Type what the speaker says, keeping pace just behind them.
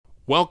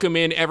Welcome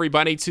in,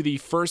 everybody, to the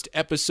first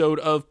episode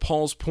of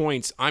Paul's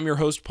Points. I'm your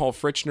host, Paul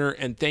Fritchner,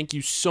 and thank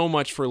you so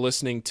much for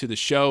listening to the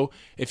show.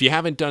 If you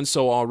haven't done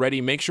so already,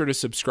 make sure to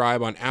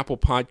subscribe on Apple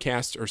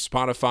Podcasts or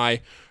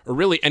Spotify, or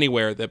really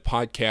anywhere that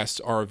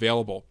podcasts are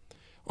available.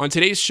 On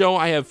today's show,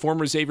 I have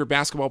former Xavier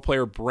basketball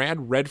player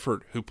Brad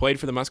Redford, who played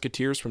for the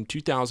Musketeers from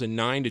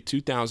 2009 to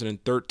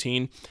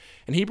 2013,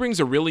 and he brings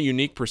a really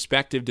unique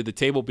perspective to the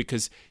table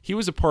because he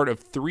was a part of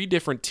 3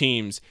 different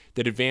teams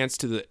that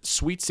advanced to the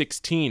Sweet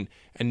 16,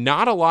 and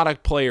not a lot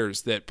of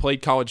players that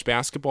played college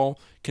basketball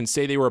can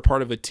say they were a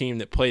part of a team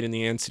that played in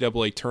the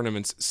NCAA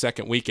tournament's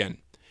second weekend.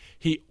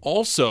 He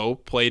also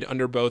played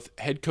under both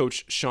head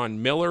coach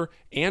Sean Miller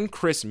and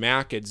Chris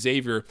Mack at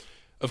Xavier.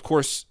 Of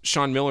course,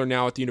 Sean Miller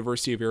now at the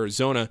University of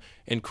Arizona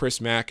and Chris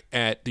Mack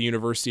at the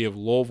University of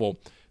Louisville.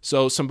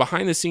 So some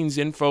behind-the-scenes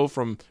info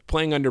from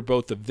playing under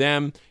both of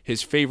them,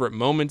 his favorite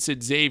moments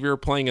at Xavier,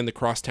 playing in the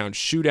Crosstown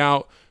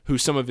Shootout, who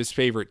some of his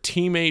favorite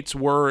teammates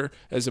were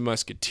as a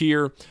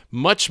Musketeer,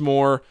 much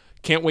more.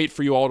 Can't wait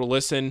for you all to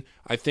listen.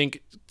 I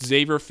think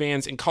Xavier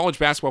fans and college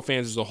basketball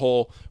fans as a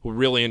whole will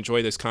really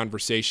enjoy this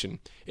conversation.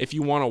 If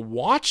you want to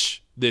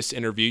watch this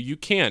interview, you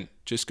can.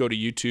 Just go to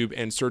YouTube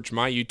and search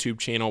my YouTube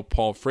channel,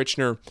 Paul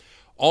Fritchner.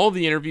 All of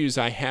the interviews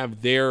I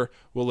have there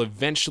will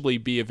eventually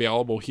be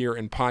available here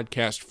in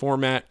podcast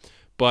format,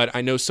 but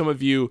I know some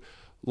of you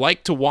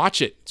like to watch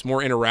it. It's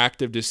more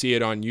interactive to see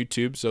it on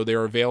YouTube, so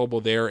they're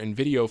available there in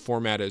video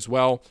format as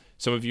well.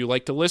 Some of you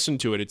like to listen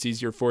to it. It's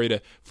easier for you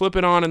to flip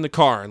it on in the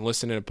car and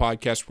listen in a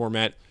podcast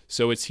format,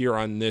 so it's here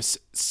on this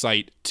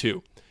site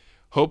too.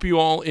 Hope you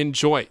all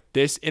enjoy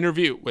this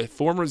interview with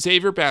former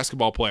Xavier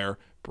basketball player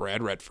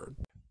Brad Redford.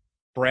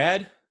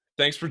 Brad,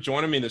 thanks for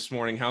joining me this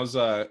morning. How's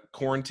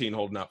quarantine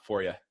holding up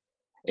for you?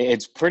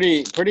 It's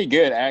pretty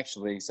good,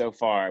 actually, so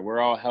far. We're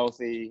all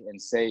healthy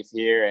and safe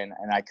here, and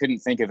I couldn't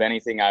think of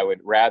anything I would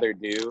rather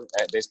do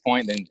at this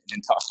point than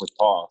talk with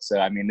Paul. So,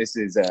 I mean, this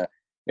is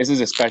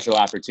a special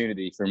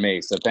opportunity for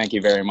me. So thank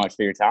you very much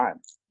for your time.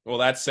 Well,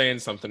 that's saying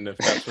something if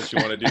that's what you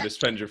want to do to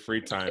spend your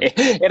free time.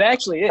 It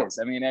actually is.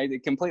 I mean,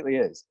 it completely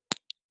is.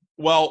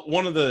 Well,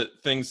 one of the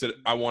things that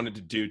I wanted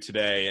to do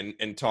today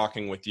and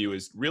talking with you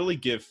is really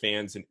give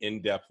fans an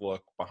in-depth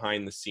look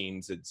behind the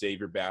scenes at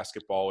Xavier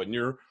basketball. And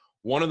you're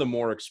one of the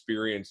more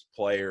experienced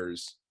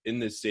players in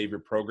this Xavier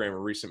program in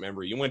recent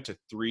memory. You went to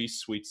 3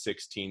 Sweet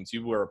 16s.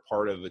 You were a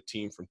part of a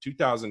team from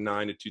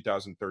 2009 to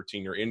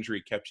 2013. Your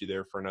injury kept you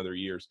there for another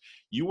years.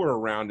 You were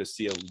around to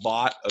see a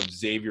lot of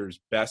Xavier's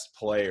best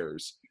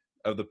players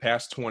of the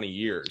past 20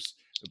 years,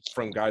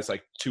 from guys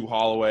like Tu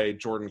Holloway,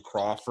 Jordan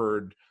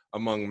Crawford,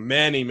 among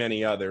many,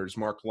 many others,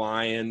 Mark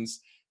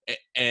Lyons.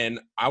 And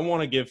I want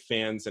to give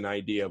fans an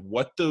idea of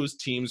what those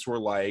teams were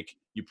like.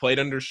 You played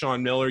under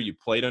Sean Miller, you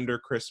played under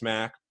Chris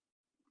Mack,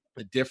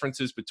 the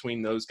differences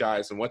between those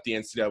guys and what the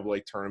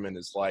NCAA tournament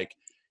is like.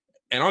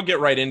 And I'll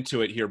get right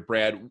into it here,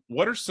 Brad.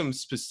 What are some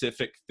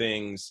specific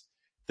things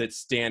that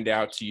stand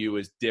out to you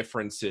as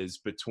differences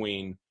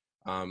between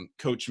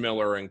Coach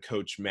Miller and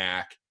Coach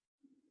Mack,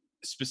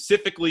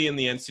 specifically in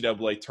the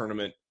NCAA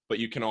tournament, but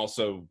you can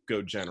also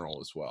go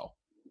general as well?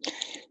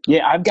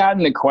 Yeah, I've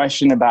gotten the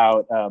question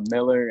about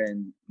Miller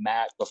and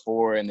Matt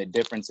before and the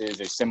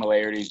differences or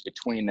similarities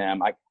between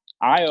them.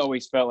 I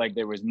always felt like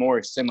there was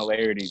more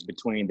similarities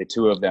between the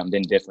two of them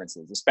than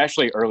differences,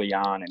 especially early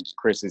on in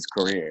Chris's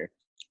career.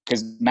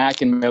 Because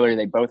Mack and Miller,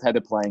 they both had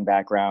the playing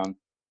background.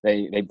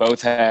 They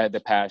both had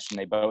the passion.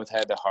 They both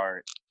had the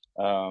heart.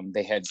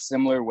 They had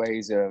similar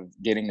ways of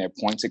getting their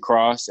points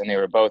across, and they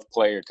were both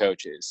player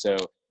coaches. So,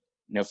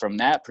 from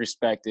that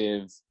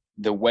perspective,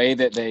 the way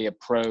that they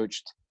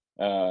approached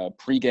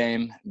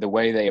pregame, the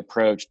way they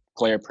approached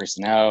player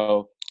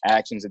personnel,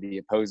 actions of the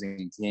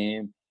opposing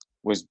team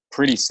was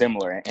pretty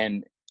similar.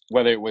 And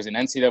whether it was an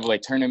NCAA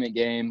tournament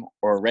game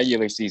or a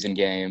regular season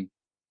game,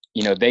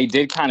 they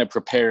did kind of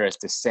prepare us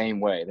the same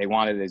way. They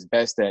wanted as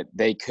best that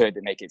they could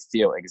to make it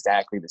feel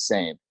exactly the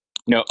same.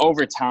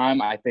 Over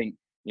time, I think,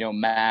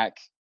 Mac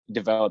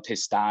developed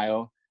his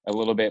style a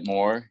little bit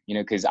more,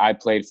 because I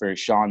played for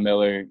Sean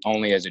Miller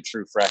only as a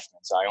true freshman.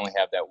 So I only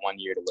have that 1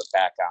 year to look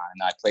back on.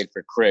 And I played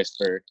for Chris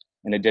for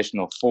an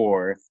additional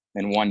 4,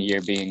 and 1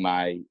 year being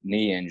my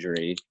knee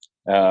injury.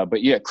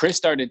 But yeah, Chris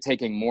started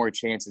taking more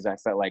chances, I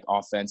felt like,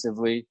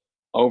 offensively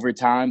over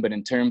time. But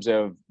in terms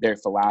of their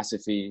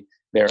philosophy,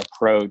 their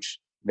approach,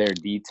 their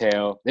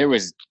detail, there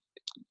was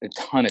a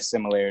ton of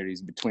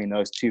similarities between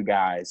those two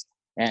guys.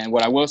 And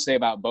what I will say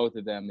about both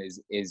of them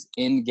is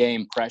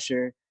in-game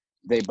pressure,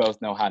 they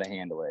both know how to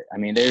handle it. I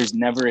mean, there's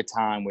never a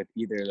time with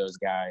either of those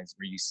guys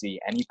where you see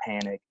any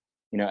panic.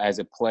 As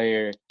a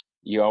player,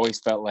 you always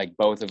felt like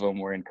both of them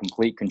were in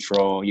complete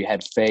control. You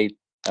had faith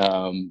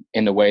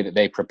in the way that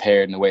they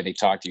prepared and the way they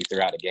talked to you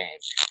throughout a game.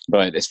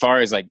 But as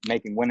far as like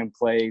making winning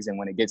plays, and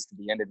when it gets to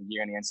the end of the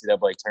year in the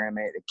NCAA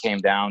tournament, it came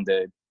down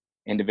to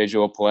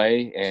individual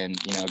play and,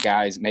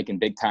 guys making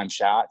big time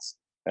shots.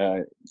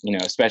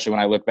 Especially when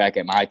I look back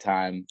at my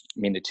time, I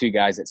mean, the 2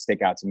 guys that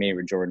stick out to me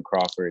were Jordan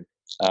Crawford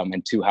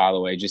and Tu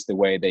Holloway, just the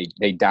way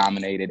they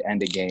dominated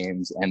end of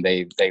games, and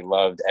they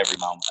loved every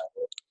moment of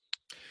it.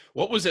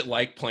 What was it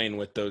like playing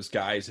with those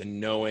guys and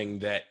knowing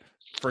that,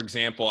 for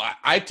example,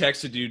 I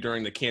texted you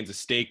during the Kansas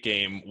State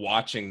game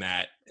watching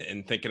that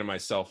and thinking to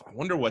myself, I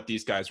wonder what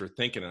these guys were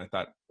thinking. And I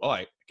thought, well,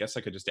 I guess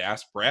I could just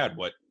ask Brad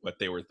what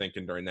they were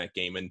thinking during that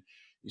game. And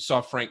you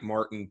saw Frank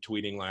Martin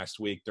tweeting last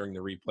week during the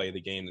replay of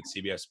the game that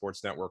CBS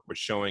Sports Network was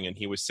showing, and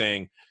he was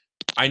saying,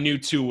 I knew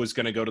two was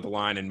going to go to the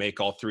line and make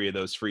all three of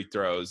those free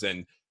throws.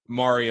 And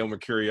Mario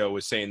Mercurio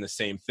was saying the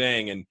same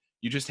thing. And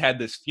you just had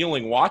this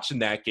feeling watching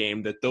that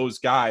game that those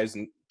guys,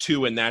 and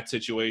two in that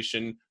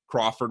situation,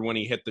 Crawford when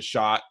he hit the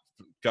shot,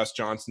 Gus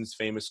Johnson's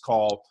famous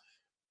call,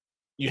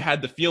 you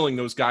had the feeling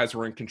those guys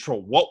were in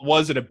control. What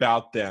was it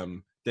about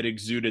them that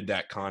exuded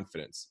that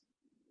confidence?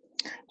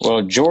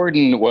 Well,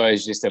 Jordan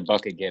was just a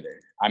bucket getter.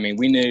 I mean,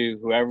 we knew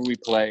whoever we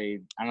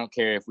played, I don't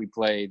care if we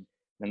played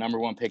the number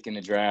one pick in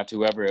the draft,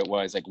 whoever it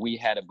was, like we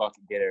had a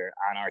bucket getter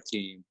on our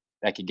team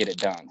that could get it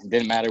done. It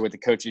didn't matter what the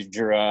coaches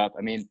drew up.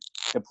 I mean,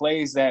 the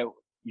plays that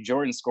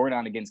Jordan scored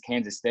on against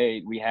Kansas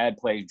State, we had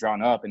plays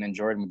drawn up, and then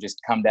Jordan would just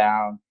come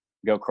down,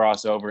 go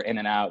crossover, in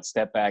and out,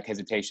 step back,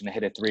 hesitation to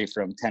hit a three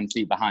from 10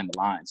 feet behind the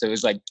line. So it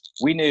was like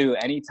we knew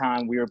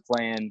anytime we were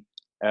playing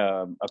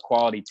a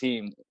quality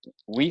team,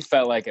 we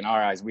felt like in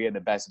our eyes we had the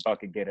best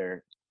bucket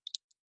getter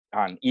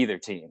on either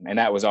team, and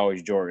that was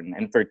always Jordan.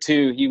 And for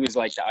two, he was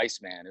like the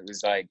Iceman. It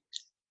was like,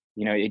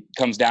 it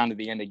comes down to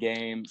the end of the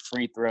game,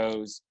 free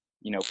throws,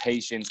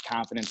 patience,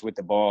 confidence with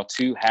the ball.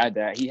 Two had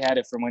that. He had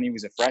it from when he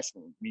was a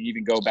freshman. I mean,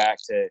 even go back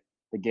to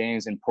the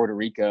games in Puerto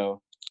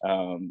Rico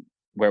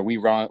where we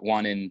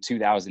won in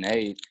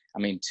 2008. I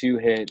mean, two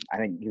hit, I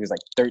think he was like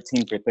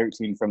 13 for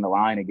 13 from the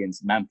line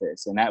against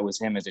Memphis. And that was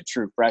him as a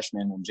true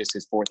freshman in just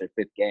his fourth or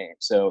fifth game.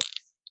 So,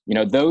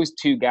 those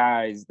two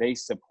guys, they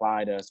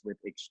supplied us with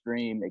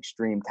extreme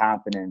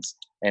confidence.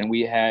 And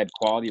we had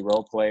quality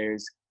role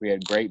players. We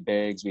had great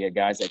bigs. We had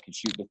guys that could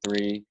shoot the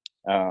three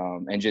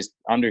and just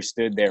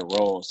understood their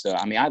role. So,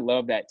 I mean, I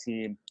love that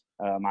team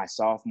my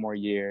sophomore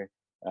year.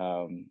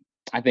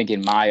 I think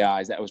in my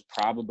eyes, that was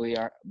probably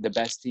the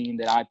best team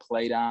that I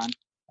played on.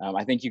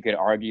 I think you could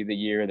argue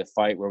the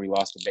fight where we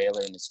lost to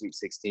Baylor in the Sweet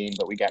 16,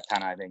 but we got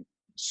kind of, I think,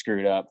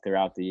 screwed up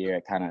throughout the year.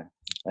 It kind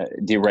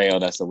of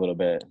derailed us a little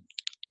bit.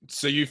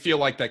 So you feel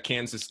like that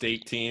Kansas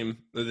State team,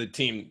 the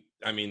team,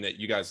 I mean, that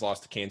you guys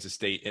lost to Kansas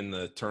State in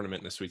the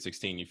tournament in the Sweet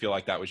 16, you feel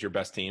like that was your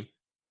best team?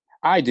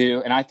 I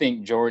do. And I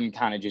think Jordan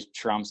kind of just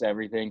trumps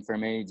everything for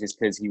me just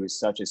because he was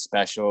such a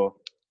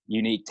special,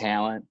 unique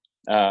talent.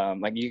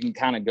 Like you can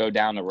kind of go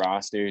down the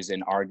rosters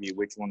and argue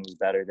which one was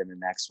better than the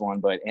next one.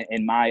 But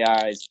in my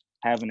eyes,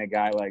 having a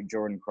guy like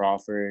Jordan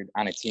Crawford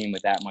on a team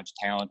with that much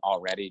talent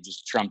already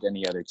just trumped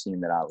any other team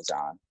that I was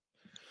on.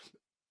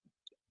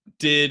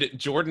 Did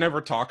Jordan ever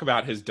talk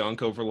about his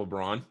dunk over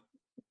LeBron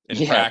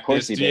in practice? Of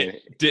course he did.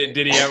 Did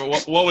he ever?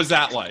 What was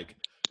that like?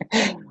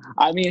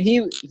 I mean,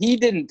 he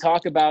didn't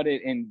talk about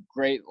it in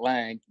great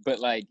length, but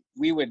like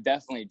we would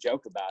definitely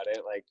joke about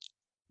it. Like,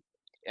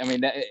 I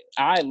mean,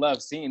 I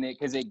love seeing it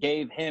because it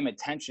gave him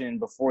attention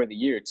before the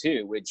year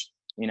too, which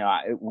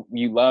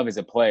you love as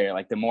a player.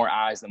 Like the more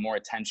eyes, the more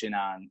attention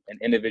on an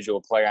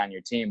individual player on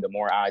your team, the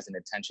more eyes and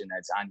attention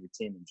that's on your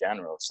team in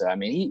general. So I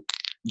mean,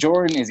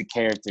 Jordan is a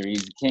character.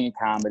 He's a king of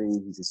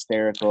comedy. He's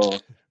hysterical.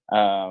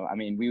 I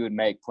mean, we would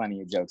make plenty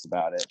of jokes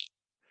about it.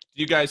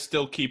 Do you guys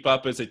still keep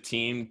up as a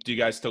team? Do you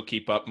guys still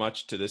keep up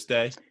much to this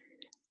day?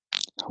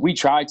 We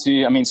try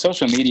to. I mean,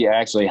 social media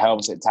actually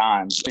helps at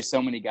times. There's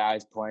so many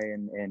guys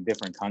playing in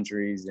different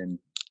countries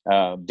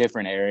and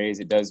different areas.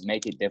 It does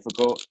make it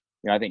difficult.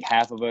 I think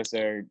half of us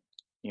are,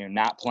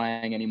 not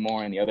playing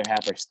anymore, and the other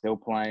half are still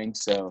playing.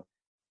 So,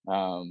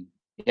 when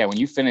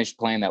you finish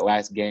playing that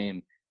last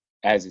game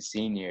as a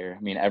senior,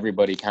 I mean,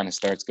 everybody kind of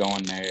starts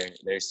going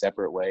their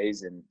separate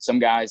ways. And some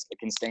guys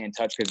can stay in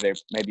touch because they're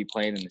maybe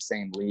playing in the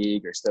same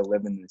league or still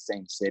living in the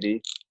same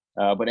city.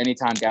 But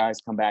anytime guys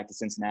come back to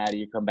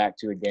Cincinnati or come back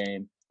to a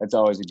game, that's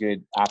always a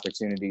good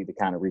opportunity to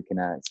kind of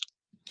reconnect.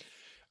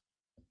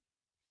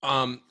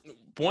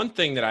 One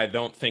thing that I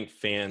don't think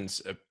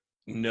fans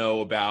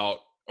know about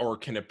or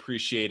can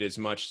appreciate as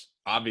much,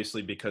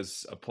 obviously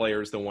because a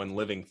player is the one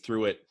living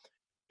through it,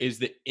 is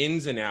the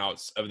ins and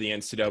outs of the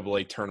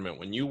NCAA tournament.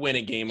 When you win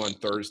a game on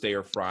Thursday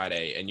or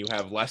Friday and you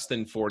have less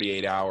than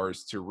 48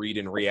 hours to read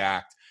and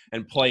react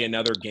and play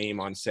another game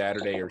on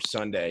Saturday or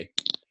Sunday,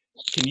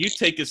 can you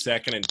take a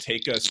second and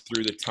take us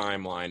through the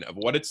timeline of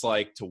what it's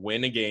like to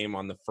win a game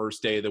on the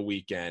first day of the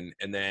weekend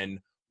and then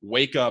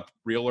wake up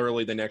real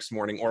early the next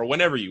morning or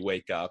whenever you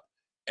wake up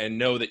and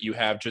know that you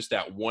have just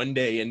that one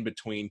day in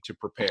between to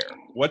prepare?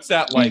 What's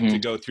that like to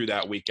go through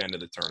that weekend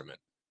of the tournament?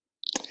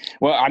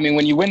 Well, I mean,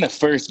 when you win the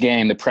first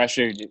game, the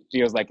pressure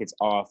feels like it's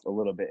off a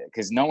little bit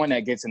because no one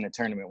that gets in the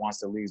tournament wants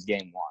to lose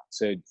game one.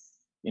 So,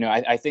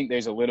 I think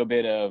there's a little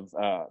bit of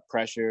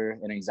pressure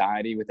and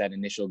anxiety with that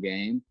initial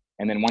game.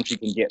 And then once you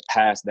can get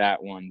past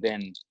that one,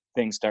 then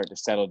things start to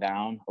settle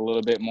down a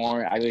little bit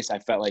more. At least I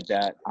felt like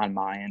that on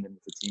my end and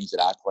with the teams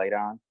that I played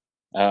on.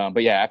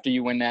 But yeah, after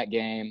you win that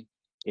game,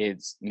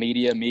 it's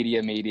media.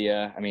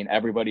 I mean,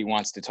 everybody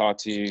wants to talk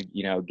to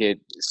you, get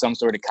some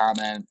sort of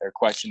comment or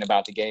question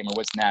about the game or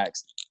what's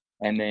next.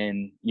 And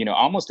then,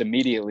 almost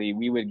immediately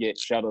we would get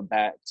shuttled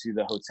back to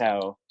the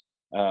hotel.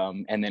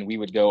 And then we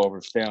would go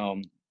over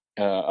film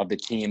of the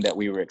team that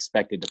we were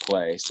expected to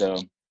play. So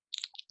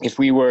if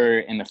we were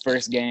in the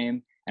first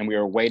game and we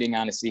were waiting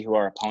on to see who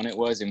our opponent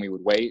was, and we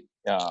would wait.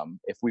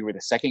 If we were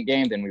the second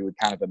game, then we would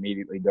kind of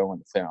immediately go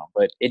into film.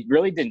 But it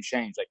really didn't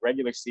change. Like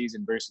regular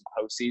season versus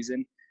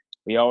postseason,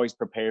 we always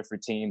prepare for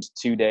teams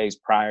 2 days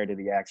prior to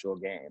the actual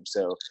game.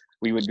 So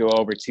we would go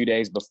over 2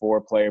 days before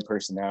player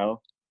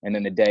personnel, and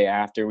then the day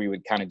after we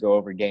would kind of go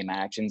over game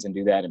actions and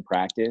do that in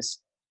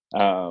practice.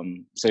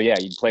 So yeah,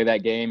 you'd play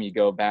that game, you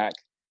go back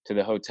to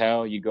the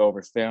hotel, you go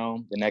over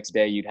film. The next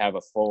day you'd have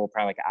a full,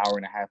 probably like an hour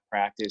and a half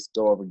practice,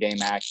 go over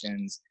game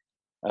actions,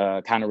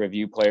 kind of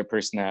review player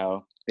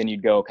personnel. Then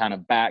you'd go kind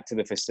of back to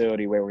the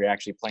facility where we're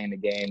actually playing the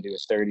game, do a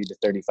 30 to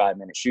 35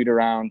 minute shoot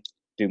around,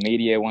 do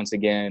media once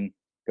again,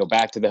 go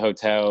back to the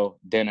hotel,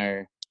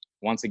 dinner,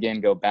 once again,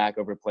 go back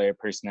over player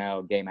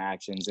personnel, game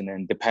actions. And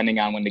then depending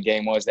on when the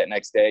game was that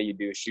next day, you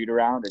do a shoot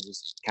around or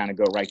just kind of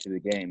go right to the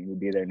game. You'd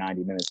be there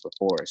 90 minutes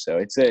before. So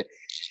it's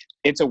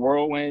a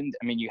whirlwind.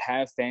 I mean, you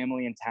have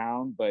family in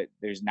town, but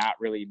there's not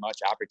really much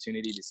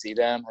opportunity to see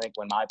them. I think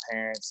when my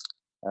parents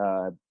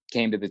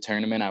came to the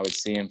tournament, I would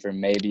see them for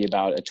maybe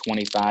about a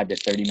 25 to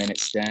 30 minute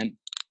stint,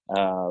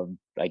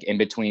 like in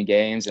between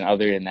games. And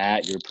other than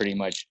that, you're pretty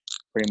much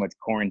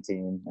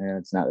quarantined.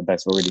 It's not the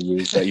best word to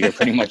use, but you're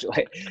pretty much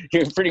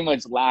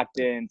locked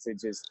in to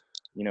just,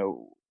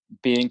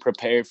 being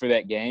prepared for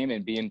that game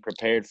and being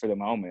prepared for the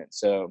moment.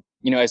 So,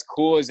 as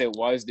cool as it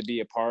was to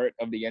be a part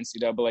of the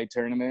NCAA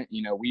tournament,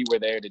 we were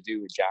there to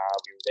do a job.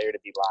 We were there to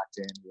be locked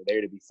in. We were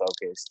there to be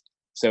focused.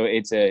 So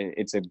it's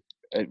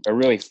a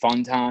really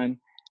fun time.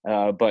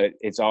 But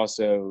it's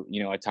also,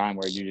 a time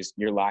where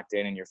you're locked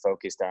in and you're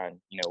focused on,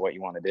 what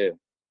you want to do.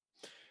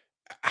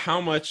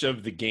 How much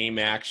of the game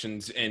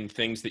actions and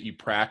things that you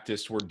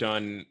practiced were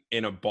done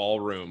in a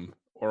ballroom,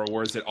 or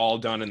was it all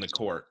done in the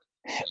court?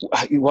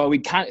 Well,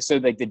 so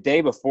like the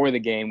day before the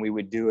game, we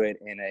would do it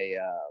in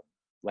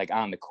like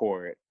on the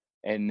court.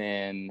 And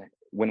then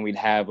when we'd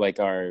have like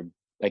our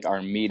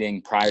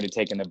meeting prior to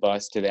taking the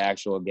bus to the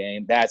actual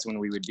game, that's when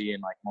we would be in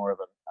like more of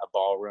a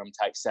ballroom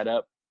type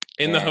setup.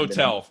 In the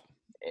hotel.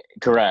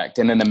 Correct.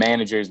 And then the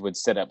managers would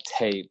set up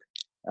tape.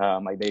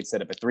 Like they'd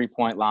set up a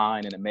 3-point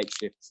line and a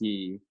makeshift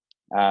key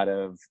out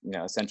of,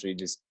 essentially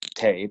just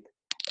tape.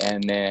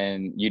 And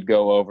then you'd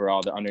go over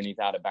all the underneath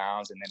out of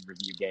bounds and then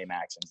review game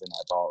actions in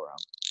that ballroom.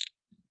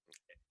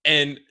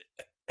 And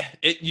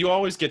you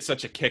always get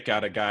such a kick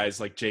out of guys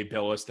like Jay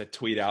Billis that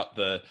tweet out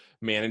the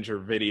manager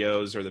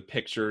videos or the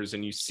pictures,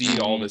 and you see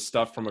all this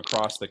stuff from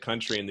across the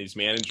country and these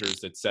managers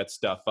that set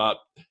stuff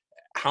up.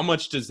 How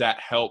much does that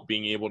help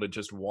being able to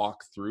just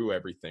walk through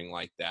everything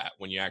like that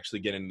when you actually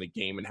get into the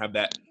game and have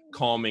that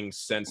calming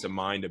sense of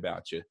mind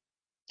about you?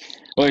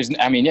 Well,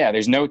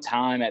 there's no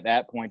time at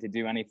that point to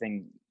do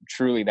anything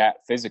truly that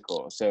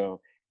physical.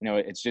 So,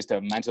 it's just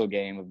a mental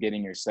game of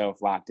getting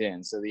yourself locked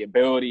in. So the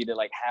ability to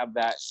like have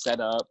that set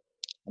up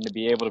and to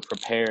be able to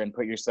prepare and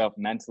put yourself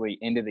mentally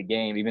into the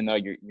game, even though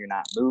you're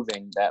not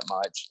moving that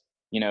much,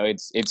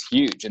 it's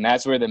huge. And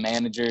that's where the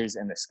managers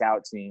and the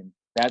scout team,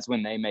 that's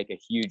when they make a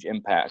huge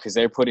impact, because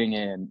they're putting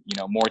in,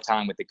 more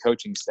time with the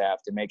coaching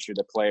staff to make sure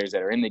the players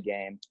that are in the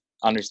game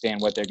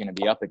understand what they're going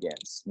to be up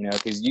against,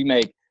 because you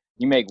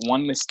make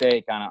one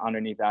mistake on an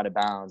underneath out of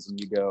bounds and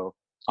you go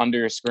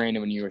under a screen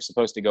when you were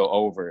supposed to go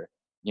over,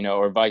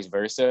 or vice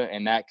versa.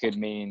 And that could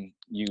mean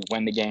you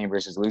win the game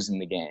versus losing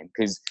the game.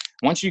 Because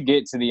once you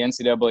get to the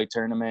NCAA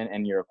tournament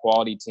and you're a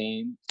quality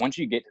team, once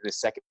you get to the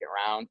second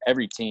round,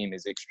 every team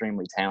is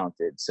extremely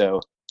talented. So,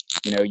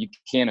 you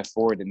can't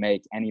afford to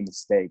make any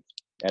mistake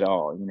at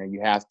all.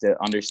 You have to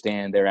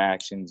understand their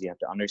actions. You have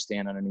to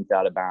understand underneath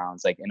out of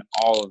bounds. And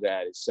all of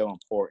that is so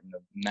important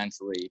of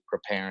mentally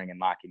preparing and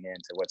locking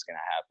into what's going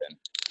to happen.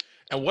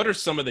 And what are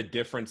some of the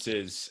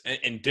differences?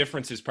 And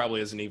differences probably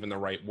isn't even the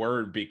right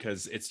word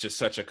because it's just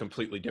such a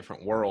completely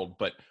different world.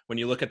 But when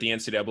you look at the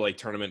NCAA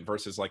tournament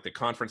versus like the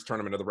conference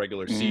tournament of the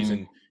regular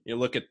season, you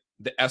look at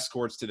the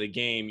escorts to the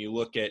game, you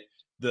look at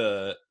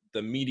the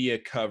media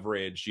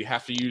coverage, you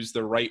have to use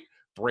the right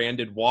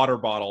branded water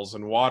bottles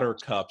and water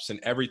cups and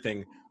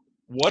everything.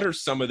 What are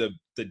some of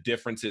the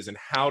differences, and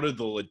how do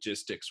the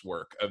logistics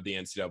work of the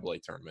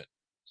NCAA tournament?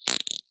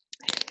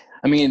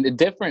 The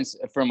difference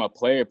from a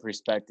player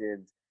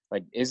perspective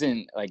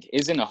isn't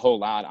a whole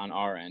lot on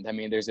our end.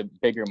 There's a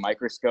bigger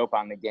microscope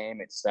on the game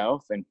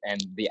itself, and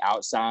the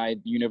outside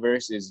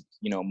universe is,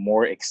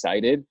 more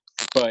excited.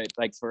 But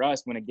for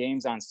us, when a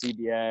game's on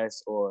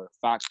CBS or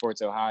Fox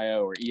Sports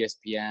Ohio or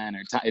ESPN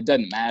it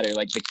doesn't matter.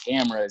 The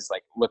cameras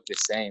look the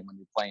same when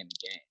you're playing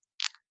the game.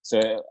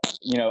 So,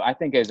 I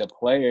think as a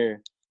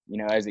player,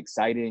 as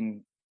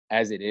exciting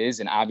as it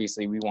is, and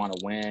obviously we want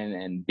to win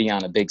and be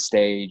on a big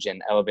stage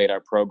and elevate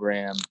our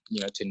program,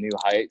 to new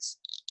heights.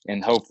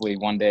 And hopefully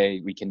one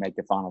day we can make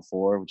the Final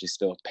Four, which is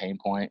still a pain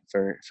point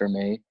for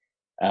me.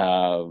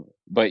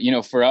 But,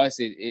 for us,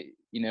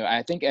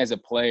 I think as a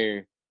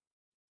player,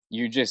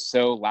 you're just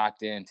so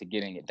locked in to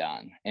getting it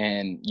done.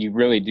 And you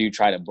really do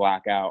try to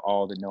block out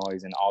all the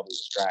noise and all the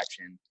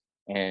distraction.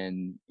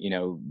 and,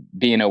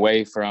 being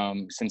away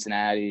from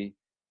Cincinnati,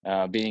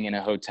 being in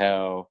a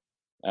hotel,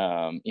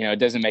 it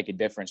doesn't make a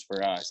difference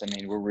for us. I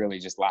mean, we're really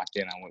just locked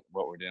in on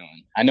what we're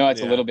doing. I know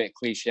it's a Yeah. little bit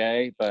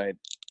cliche, but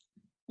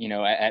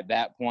at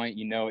that point,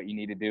 you know what you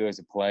need to do as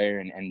a player,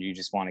 and you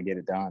just want to get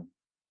it done.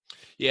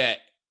 Yeah.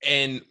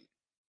 And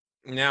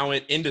now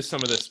into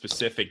some of the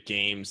specific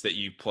games that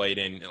you played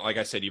in. Like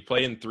I said, you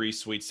played in 3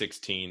 Sweet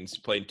 16s.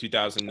 You played in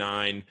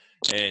 2009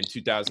 and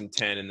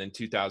 2010 and then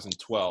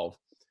 2012.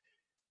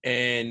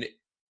 And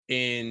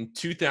in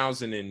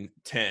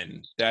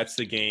 2010, that's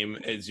the game,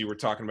 as you were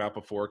talking about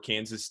before,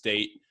 Kansas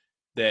State,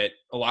 that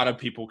a lot of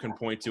people can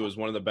point to as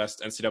one of the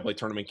best NCAA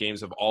tournament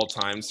games of all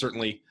time.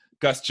 Certainly,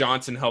 Gus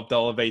Johnson helped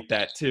elevate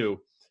that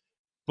too.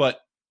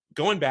 But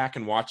going back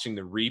and watching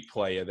the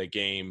replay of the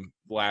game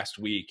last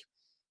week,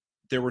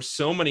 there were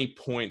so many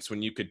points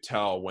when you could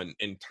tell when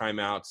in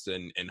timeouts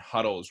and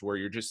huddles where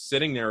you're just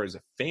sitting there as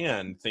a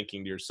fan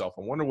thinking to yourself,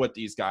 I wonder what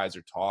these guys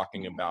are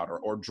talking about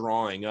or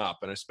drawing up.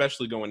 And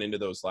especially going into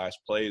those last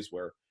plays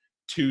where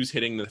Two's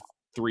hitting the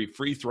 3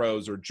 free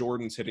throws or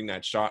Jordan's hitting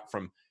that shot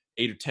from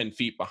 8 or 10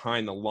 feet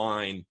behind the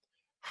line.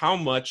 How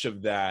much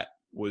of that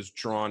was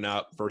drawn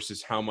up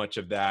versus how much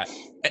of that,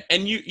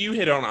 and you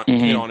hit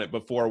on it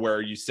before where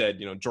you said,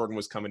 Jordan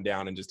was coming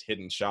down and just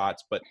hitting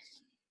shots, but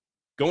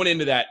going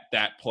into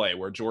that play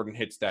where Jordan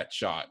hits that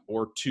shot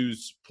or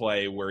Two's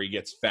play where he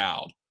gets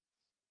fouled,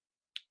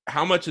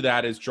 how much of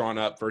that is drawn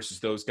up versus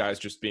those guys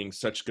just being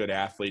such good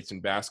athletes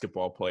and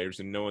basketball players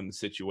and knowing the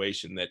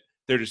situation that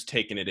they're just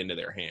taking it into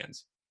their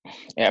hands?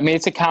 Yeah, I mean,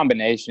 it's a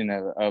combination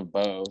of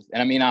both.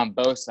 And I mean, on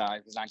both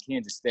sides, because on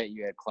Kansas State,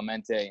 you had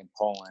Clemente and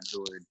Poland,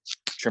 who were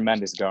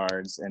tremendous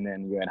guards. And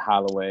then you had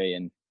Holloway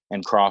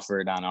and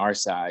Crawford on our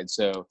side.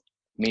 So,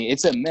 I mean,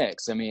 it's a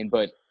mix. I mean,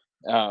 but,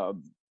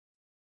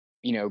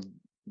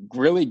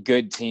 really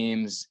good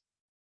teams,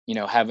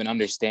 have an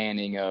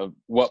understanding of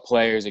what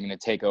players are going to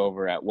take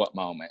over at what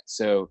moment.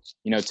 So,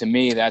 to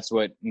me, that's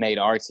what made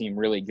our team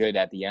really good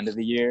at the end of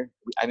the year.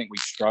 I think we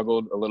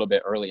struggled a little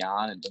bit early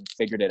on and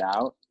figured it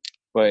out.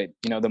 But,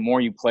 the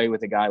more you play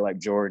with a guy like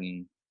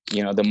Jordan,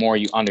 the more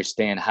you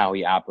understand how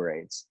he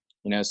operates.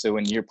 So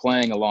when you're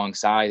playing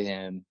alongside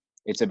him,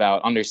 it's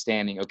about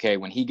understanding, okay,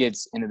 when he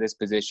gets into this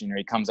position or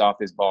he comes off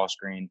this ball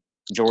screen,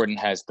 Jordan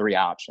has 3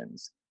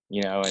 options,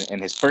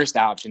 and his first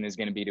option is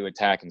going to be to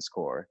attack and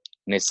score.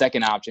 And his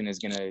second option is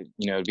going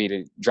to, be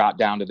to drop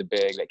down to the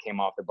big that came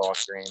off the ball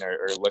screen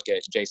or look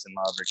at Jason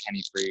Love or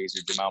Kenny Freeze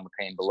or Jamal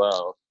McCain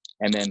below.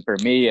 And then for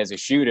me as a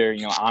shooter,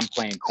 I'm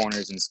playing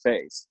corners in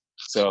space.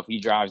 So if he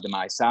drives to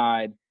my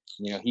side,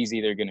 he's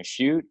either going to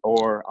shoot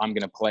or I'm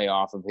going to play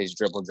off of his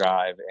dribble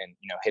drive and,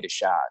 hit a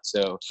shot.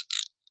 So,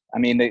 I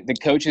mean, the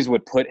coaches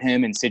would put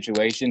him in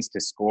situations to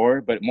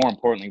score, but more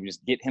importantly, we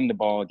just get him the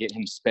ball, get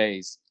him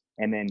space,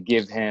 and then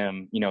give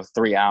him,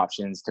 3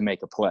 options to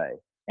make a play.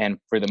 And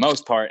for the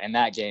most part, in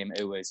that game,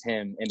 it was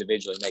him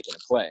individually making a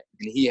play.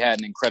 And he had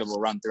an incredible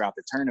run throughout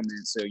the tournament.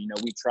 So,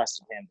 we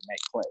trusted him to make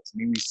plays. I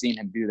mean, we've seen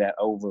him do that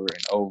over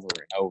and over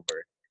and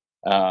over.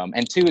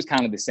 And 2 is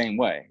kind of the same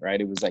way,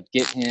 right? It was like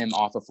get him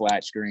off a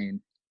flat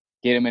screen,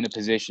 get him in a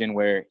position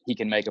where he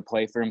can make a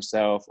play for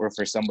himself or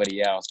for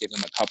somebody else, give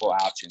him a couple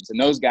options. And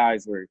those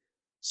guys were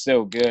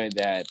so good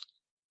that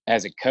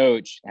as a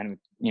coach, and,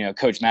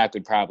 Coach Mack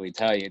would probably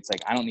tell you, it's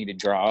like, I don't need to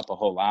draw up a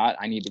whole lot.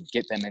 I need to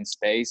get them in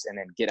space and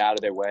then get out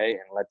of their way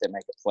and let them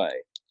make a play.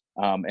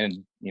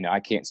 And, I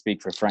can't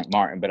speak for Frank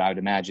Martin, but I would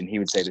imagine he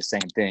would say the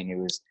same thing. It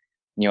was,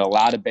 a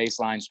lot of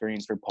baseline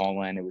screens for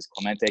Poland. It was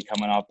Clemente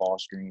coming off ball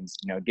screens,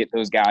 get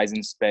those guys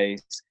in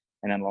space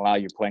and then allow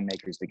your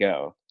playmakers to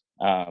go.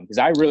 Because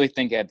I really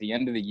think at the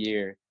end of the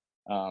year,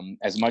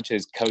 as much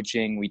as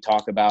coaching, we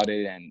talk about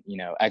it and,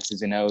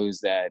 X's and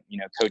O's that,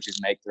 coaches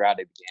make throughout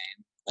the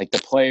game, like the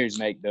players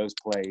make those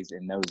plays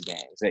in those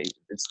games.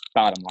 It's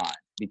bottom line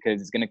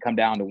because it's going to come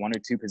down to 1 or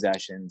 2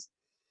 possessions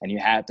and you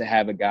have to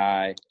have a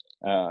guy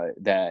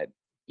that,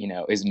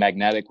 is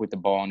magnetic with the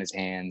ball in his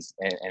hands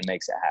and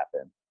makes it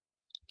happen.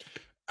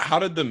 How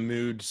did the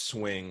mood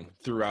swing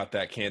throughout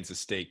that Kansas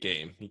State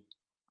game?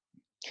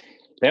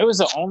 That was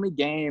the only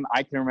game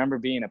I can remember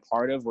being a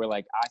part of where,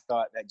 like, I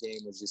thought that game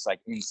was just, like,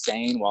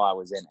 insane while I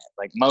was in it.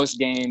 Like, most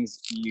games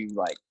you,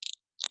 like,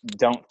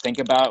 don't think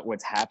about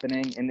what's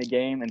happening in the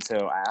game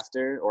until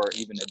after or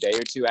even a day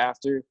or 2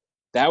 after.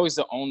 That was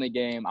the only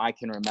game I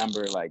can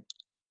remember, like,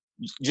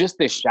 just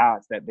the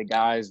shots that the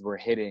guys were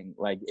hitting.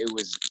 Like, it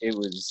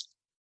was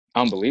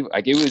unbelievable.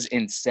 Like, it was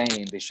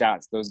insane, the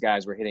shots those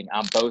guys were hitting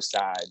on both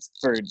sides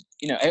for,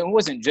 it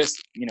wasn't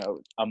just,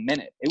 a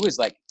minute. It was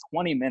like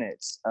 20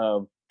 minutes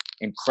of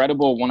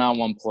incredible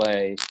one-on-one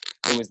play.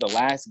 It was the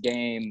last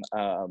game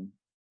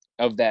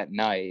of that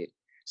night.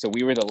 So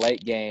we were the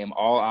late game.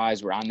 All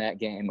eyes were on that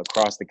game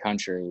across the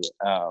country.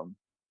 And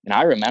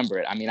I remember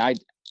it. I mean,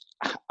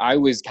 I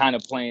was kind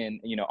of playing,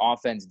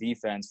 offense,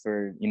 defense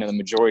for, the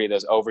majority of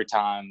those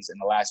overtimes in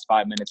the last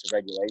 5 minutes of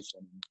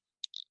regulation.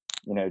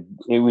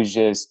 it was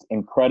just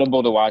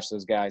incredible to watch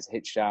those guys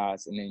hit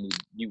shots. And then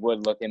you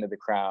would look into the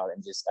crowd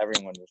and just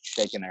everyone was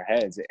shaking their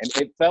heads. And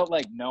it felt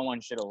like no one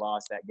should have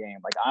lost that game.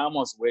 Like, I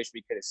almost wish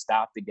we could have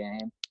stopped the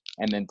game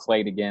and then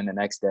played again the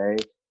next day,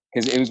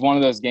 because it was one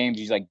of those games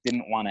you like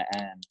didn't want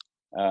to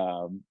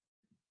end.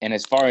 And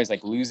as far as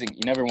like losing,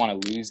 you never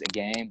want to lose a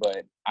game,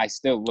 but I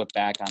still look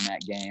back on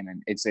that game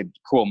and it's a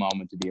cool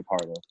moment to be a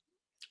part of.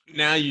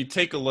 Now you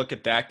take a look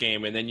at that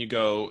game, and then you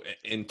go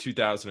in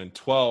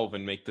 2012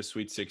 and make the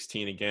Sweet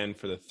 16 again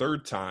for the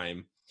third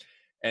time.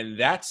 And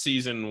that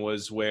season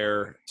was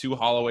where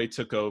Holloway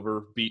took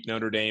over, beat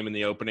Notre Dame in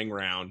the opening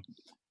round.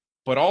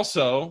 But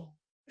also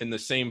in the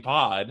same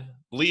pod,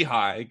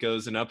 Lehigh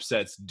goes and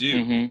upsets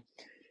Duke.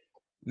 Mm-hmm.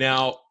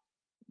 Now,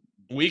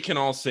 we can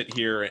all sit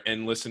here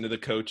and listen to the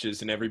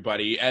coaches and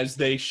everybody, as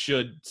they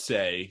should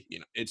say,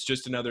 it's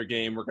just another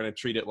game. We're going to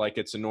treat it like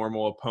it's a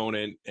normal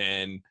opponent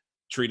and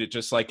treat it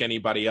just like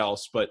anybody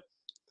else. But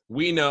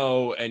we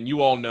know, and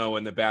you all know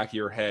in the back of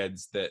your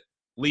heads, that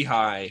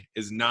Lehigh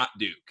is not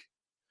Duke.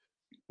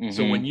 Mm-hmm.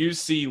 So when you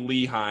see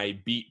Lehigh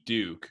beat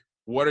Duke,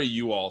 what are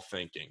you all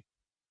thinking?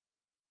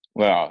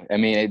 Well, I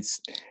mean,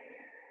 it's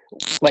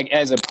like,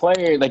 as a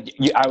player, like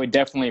I would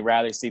definitely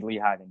rather see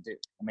Lehigh than Duke.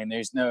 I mean,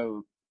 there's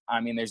no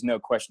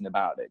question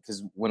about it.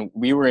 Because when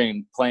we were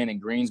playing in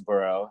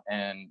Greensboro,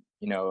 and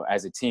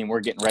as a team,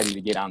 we're getting ready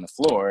to get on the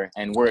floor,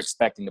 and we're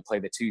expecting to play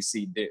the 2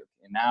 seed Duke.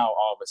 And now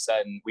all of a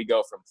sudden, we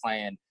go from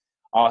playing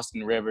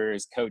Austin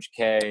Rivers, Coach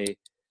K,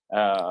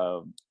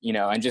 and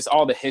just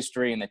all the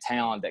history and the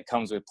talent that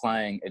comes with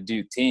playing a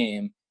Duke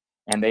team,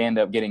 and they end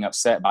up getting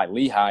upset by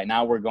Lehigh.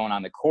 Now we're going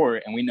on the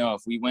court, and we know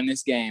if we win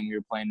this game, we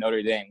were playing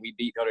Notre Dame, we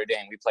beat Notre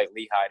Dame, we play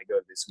Lehigh to go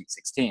to the Sweet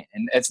 16.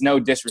 And it's no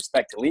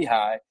disrespect to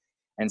Lehigh,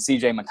 and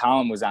CJ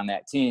McCollum was on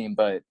that team,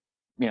 but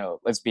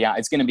let's be honest,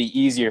 it's going to be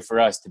easier for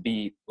us to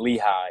beat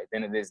Lehigh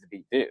than it is to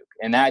beat Duke.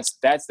 And that's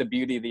the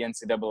beauty of the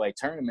NCAA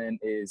tournament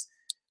is,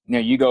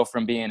 you go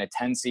from being a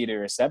 10 seed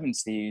or a 7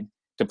 seed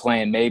to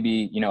playing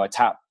maybe, a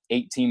top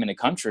 8 team in the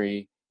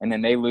country, and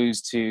then they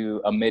lose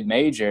to a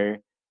mid-major,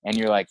 and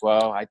you're like,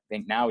 well, I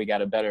think now we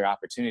got a better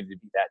opportunity to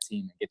beat that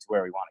team and get to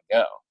where we want to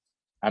go.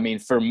 I mean,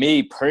 for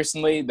me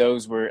personally,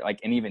 those were like,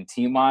 and even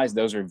team-wise,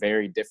 those are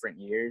very different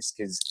years,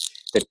 because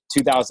the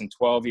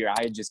 2012 year,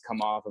 I had just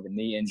come off of a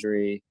knee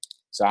injury.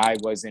 So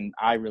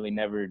I really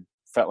never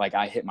felt like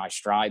I hit my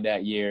stride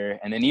that year.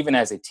 And then even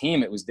as a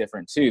team, it was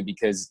different too,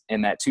 because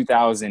in that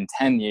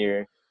 2010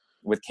 year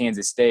with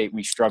Kansas State,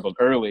 we struggled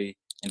early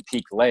and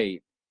peaked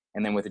late.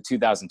 And then with the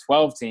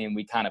 2012 team,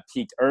 we kind of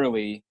peaked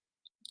early,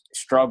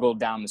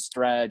 struggled down the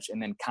stretch,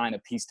 and then kind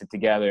of pieced it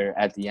together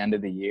at the end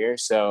of the year.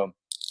 So,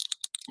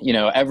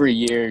 every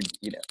year,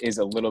 is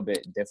a little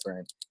bit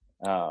different,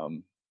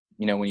 when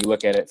you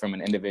look at it from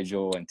an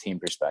individual and team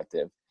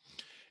perspective.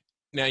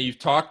 Now, you've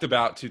talked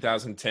about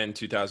 2010,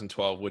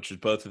 2012, which was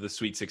both of the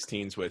Sweet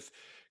 16s with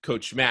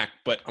Coach Mack,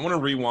 but I want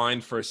to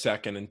rewind for a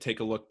second and take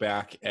a look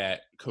back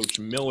at Coach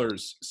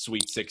Miller's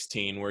Sweet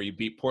 16, where you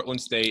beat Portland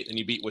State and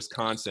you beat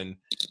Wisconsin,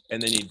 and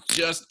then you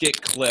just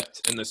get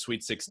clipped in the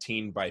Sweet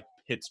 16 by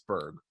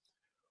Pittsburgh.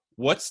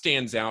 What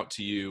stands out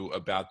to you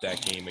about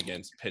that game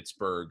against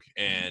Pittsburgh,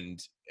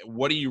 and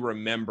what do you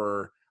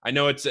remember? I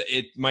know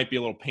it might be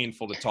a little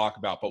painful to talk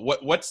about, but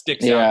what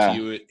sticks out to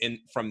you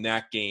from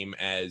that game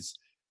as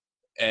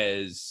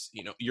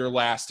your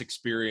last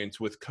experience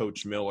with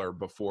Coach Miller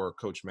before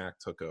Coach Mack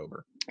took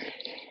over?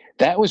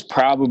 That was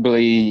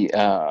probably,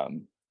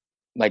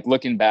 like,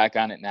 looking back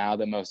on it now,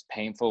 the most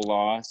painful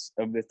loss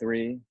of the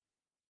 3,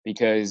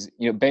 because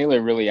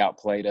Baylor really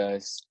outplayed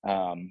us.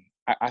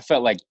 I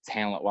felt like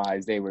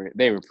talent-wise, they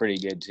were pretty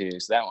good too.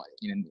 So that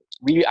one,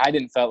 I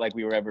didn't felt like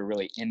we were ever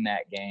really in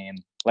that game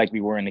like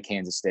we were in the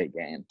Kansas State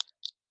game.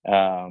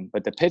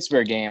 But the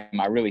Pittsburgh game,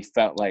 I really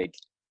felt like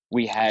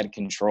we had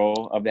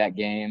control of that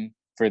game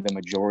for the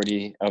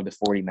majority of the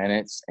 40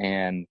 minutes.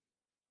 And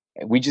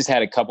we just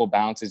had a couple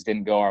bounces,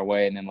 didn't go our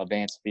way. And then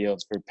Levance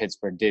Fields for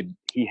Pittsburgh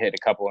he hit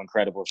a couple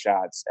incredible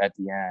shots at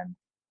the end.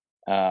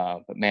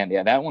 But man,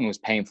 yeah, that one was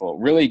painful.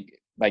 Really,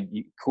 like,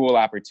 cool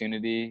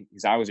opportunity,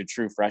 because I was a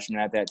true freshman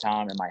at that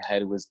time and my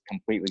head was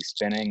completely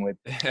spinning with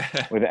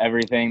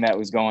everything that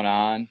was going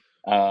on.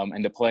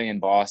 And to play in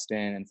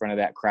Boston in front of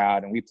that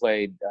crowd. And we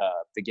played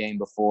the game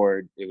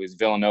before, it was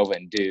Villanova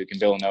and Duke, and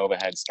Villanova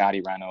had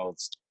Scotty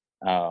Reynolds.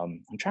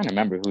 I'm trying to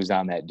remember who's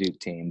on that Duke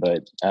team,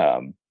 but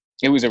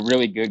it was a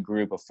really good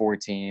group of 4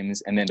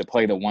 teams. And then to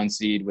play the 1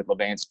 seed with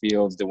Levance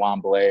Fields,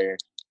 DeJuan Blair,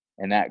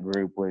 and that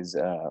group was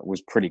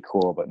pretty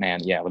cool. But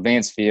man, yeah,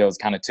 Levance Fields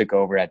kind of took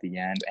over at the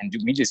end, and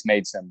we just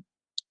made some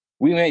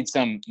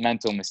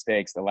mental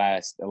mistakes the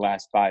last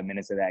 5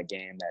 minutes of that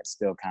game that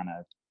still kind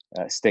of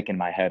stick in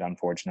my head,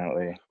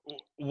 unfortunately.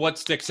 What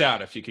sticks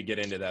out, if you could get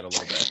into that a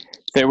little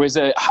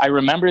bit? I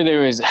remember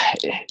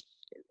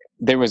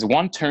there was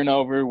one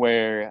turnover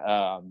where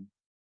I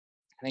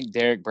think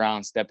Derek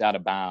Brown stepped out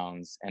of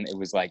bounds, and it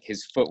was like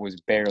his foot was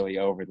barely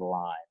over the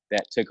line.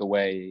 That took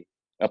away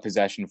a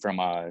possession from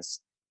us.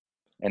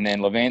 And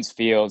then Levance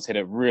Fields hit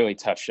a really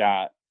tough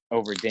shot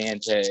over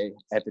Dante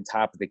at the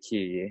top of the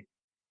key.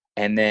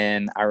 And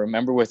then I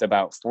remember with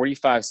about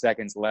 45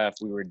 seconds left,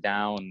 we were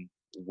down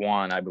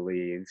one, I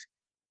believe.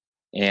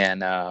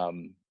 And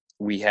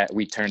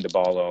we turned the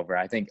ball over.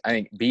 I think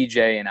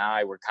BJ and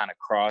I were kind of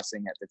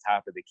crossing at the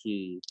top of the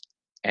key,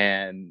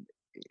 and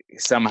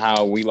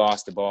somehow we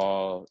lost the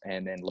ball,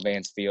 and then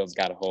Levance Fields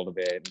got a hold of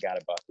it and got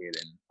a bucket.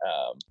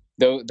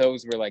 And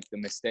those were like the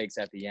mistakes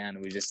at the end.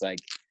 We just like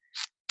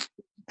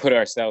put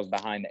ourselves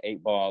behind the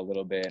eight ball a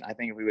little bit. I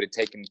think if we would have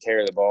taken care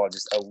of the ball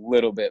just a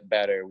little bit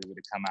better, we would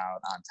have come out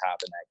on top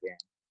in that game.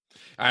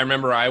 I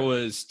remember I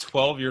was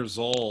 12 years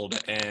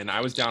old and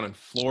I was down in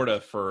Florida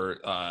for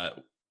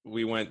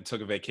we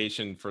took a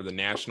vacation for the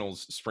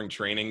Nationals spring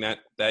training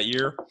that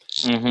year.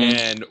 Mm-hmm.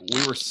 And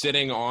we were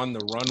sitting on the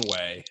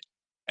runway.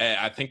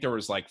 I think there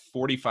was like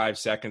 45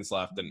 seconds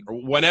left, and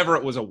whenever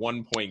it was a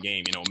 1-point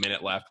game, a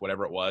minute left,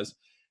 whatever it was.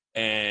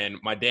 And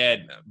my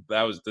dad,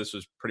 this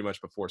was pretty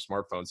much before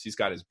smartphones. He's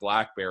got his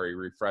BlackBerry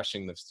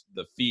refreshing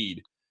the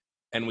feed,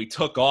 and we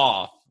took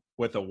off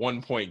with a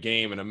 1-point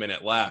game and a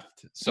minute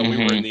left. So we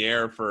were in the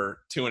air for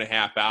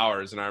 2.5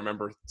 hours. And I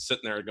remember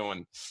sitting there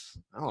going,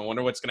 I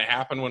wonder what's going to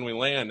happen when we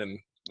land. And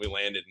we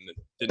landed, and it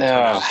didn't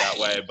turn out that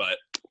way. But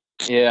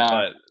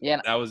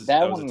that was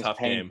a tough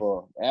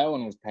painful. game. That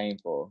one was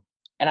painful.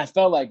 And I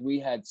felt like we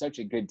had such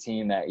a good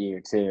team that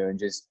year too, and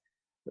just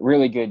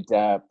really good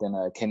depth and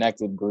a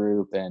connected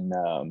group. And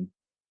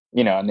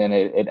and then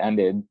it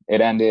ended.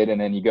 And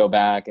then you go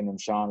back, and then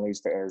Sean leaves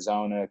for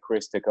Arizona.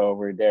 Chris took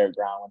over. Derek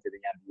Brown went to the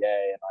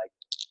NBA, and like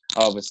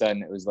all of a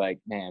sudden it was like,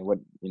 man,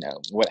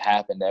 what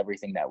happened to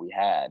everything that we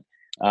had?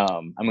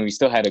 We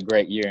still had a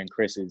great year in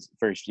Chris's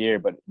first year,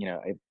 but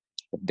if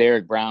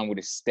Derek Brown would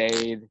have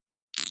stayed,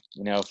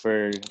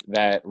 for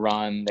that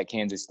run, that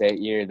Kansas State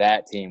year,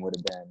 that team would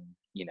have been,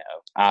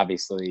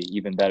 obviously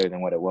even better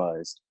than what it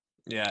was.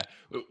 Yeah.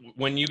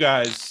 When you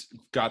guys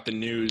got the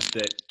news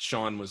that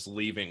Sean was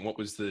leaving, what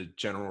was the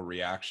general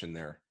reaction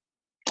there?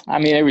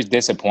 It was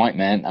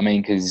disappointment.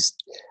 Because,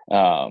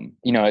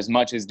 as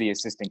much as the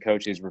assistant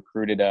coaches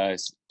recruited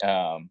us,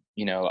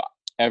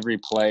 every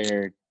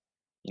player,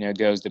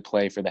 goes to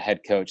play for the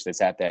head coach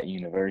that's at that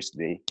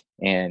university.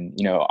 And,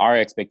 our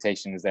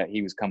expectation was that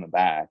he was coming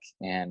back.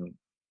 And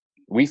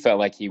we felt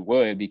like he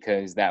would,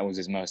 because that was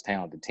his most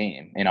talented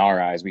team. In our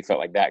eyes, we felt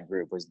like that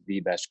group was the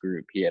best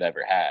group he had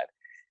ever had.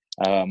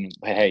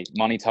 But hey,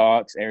 money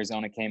talks.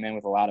 Arizona came in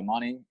with a lot of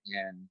money,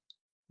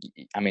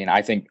 and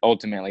I think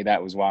ultimately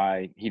that was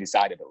why he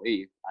decided to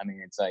leave.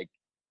 It's like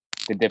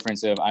the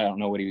difference of, I don't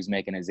know what he was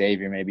making at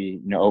Xavier,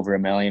 maybe over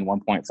 $1 million,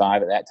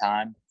 1.5 at that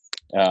time,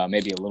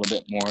 maybe a little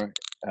bit more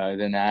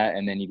than that,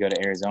 and then you go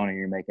to Arizona,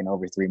 you're making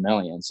over $3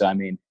 million. So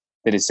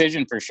the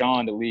decision for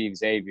Sean to leave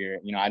Xavier,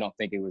 I don't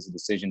think it was a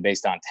decision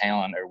based on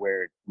talent or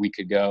where we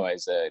could go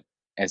as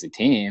a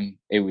team.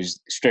 It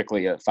was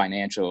strictly a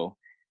financial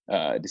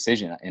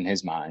decision in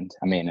his mind.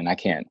 And I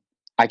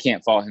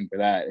can't fault him for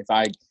that. If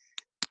I,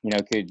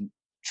 could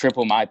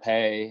triple my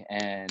pay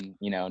and,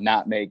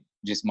 not make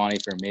just money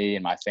for me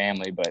and my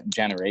family, but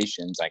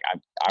generations, like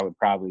I would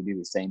probably do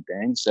the same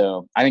thing.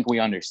 So I think we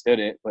understood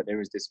it, but there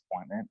was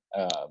disappointment.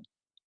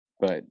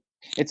 But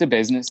it's a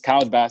business.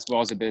 College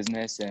basketball is a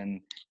business,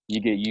 and you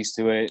get used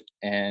to it.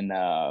 And,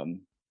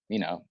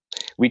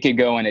 we could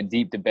go in a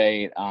deep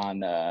debate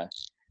on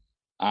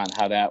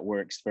how that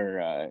works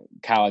for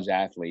college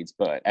athletes.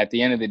 But at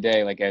the end of the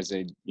day, like as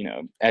an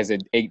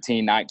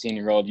 18,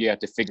 19-year-old, you have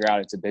to figure out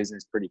it's a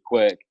business pretty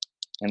quick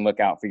and look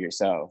out for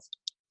yourself.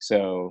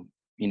 So,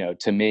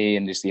 to me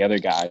and just the other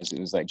guys, it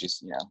was like,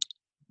 just,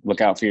 look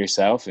out for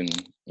yourself.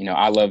 And,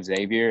 I love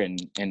Xavier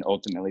and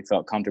ultimately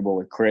felt comfortable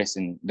with Chris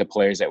and the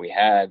players that we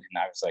had. And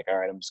I was like, all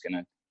right, I'm just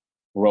going to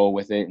roll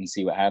with it and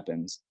see what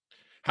happens.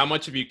 How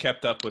much have you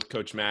kept up with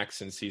Coach Mack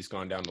since he's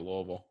gone down to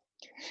Louisville?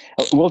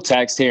 We'll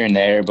text here and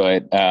there,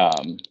 but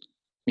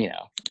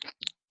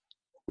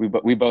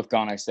we both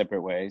gone our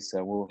separate ways.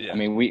 So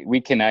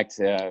we connect,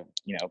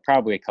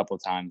 probably a couple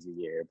times a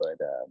year. But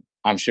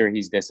I'm sure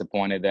he's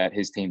disappointed that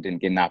his team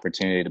didn't get an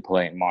opportunity to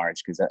play in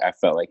March, because I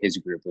felt like his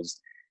group was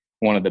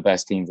one of the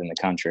best teams in the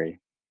country.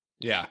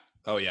 Yeah.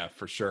 Oh yeah,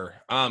 for sure.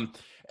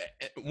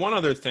 One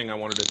other thing I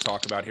wanted to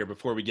talk about here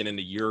before we get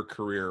into your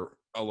career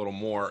a little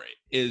more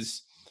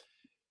is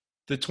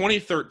the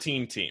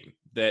 2013 team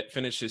that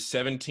finishes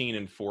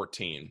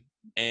 17-14.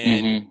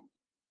 And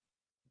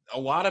a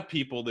lot of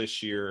people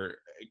this year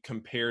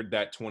compared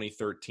that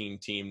 2013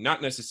 team,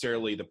 not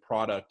necessarily the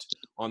product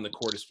on the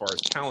court as far as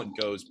talent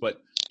goes,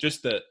 but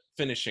just the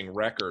finishing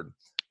record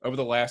over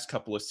the last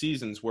couple of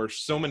seasons, where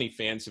so many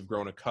fans have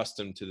grown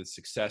accustomed to the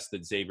success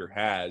that Xavier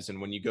has.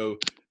 And when you go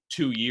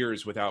 2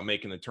 years without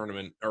making the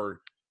tournament,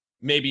 or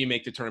maybe you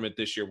make the tournament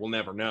this year, we'll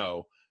never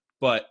know.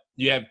 But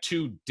you have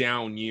 2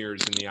 down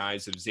years in the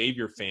eyes of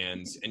Xavier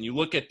fans. And you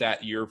look at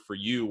that year for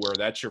you, where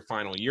that's your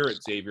final year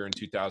at Xavier in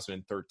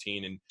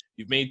 2013, and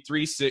you've made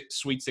 3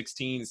 Sweet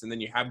 16s, and then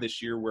you have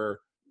this year where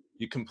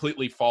you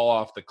completely fall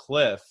off the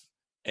cliff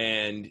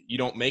and you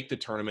don't make the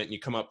tournament, and you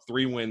come up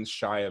 3 wins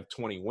shy of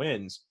 20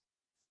 wins.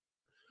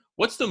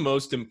 What's the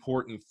most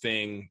important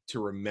thing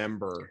to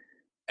remember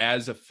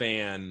as a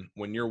fan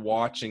when you're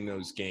watching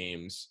those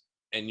games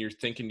and you're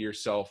thinking to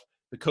yourself,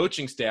 the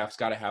coaching staff's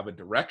got to have a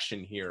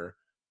direction here.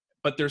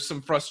 But there's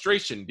some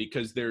frustration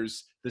because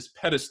there's this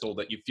pedestal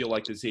that you feel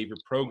like the Xavier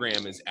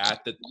program is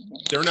at that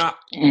they're not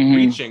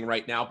reaching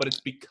right now, but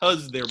it's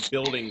because they're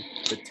building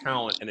the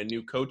talent and a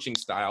new coaching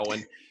style.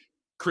 And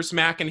Chris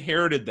Mack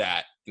inherited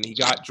that, and he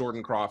got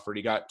Jordan Crawford,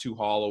 he got Tu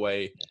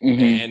Holloway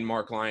and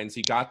Mark Lyons.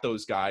 He got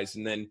those guys,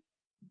 and then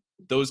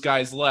those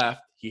guys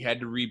left. He had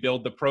to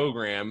rebuild the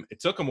program. It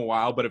took him a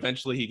while, but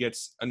eventually he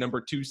gets a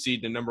number 2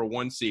 seed and a number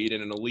 1 seed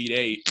and an Elite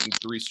 8 in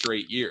 3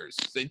 straight years.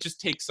 So it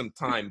just takes some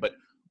time. But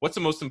what's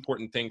the most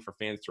important thing for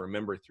fans to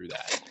remember through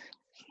that?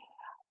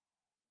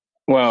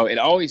 Well, it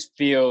always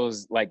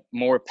feels like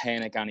more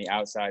panic on the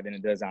outside than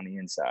it does on the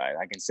inside.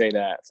 I can say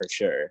that for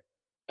sure.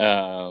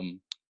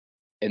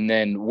 And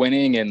then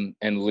winning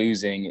and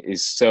losing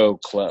is so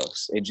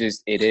close. It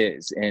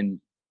is. And,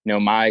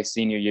 my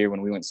senior year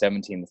when we went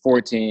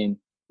 17-14,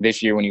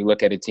 this year when you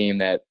look at a team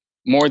that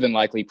more than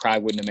likely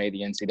probably wouldn't have made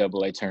the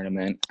NCAA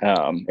tournament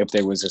if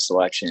there was a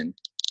selection.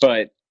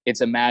 But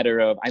it's a matter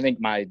of, I think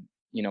my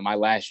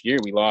last year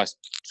we lost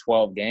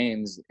 12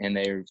 games and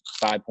they're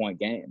 5-point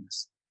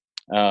games.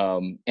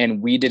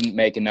 And we didn't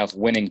make enough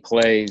winning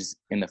plays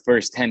in the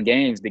first 10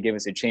 games to give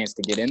us a chance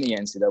to get in the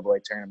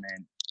NCAA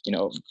tournament,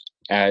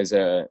 as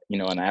an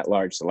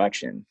at-large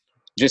selection.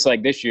 Just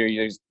like this year,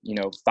 there's,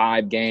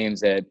 5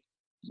 games that,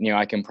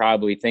 I can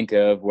probably think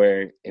of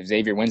where if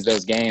Xavier wins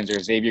those games or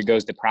if Xavier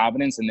goes to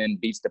Providence and then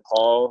beats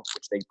DePaul,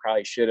 which they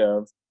probably should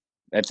have,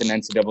 that's an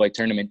NCAA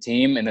tournament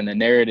team. And then the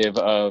narrative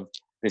of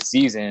the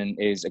season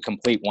is a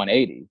complete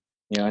 180.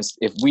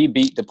 If we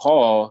beat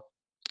DePaul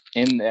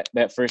in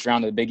that first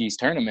round of the Big East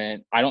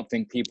tournament, I don't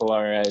think people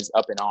are as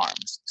up in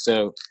arms.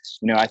 So,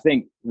 I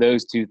think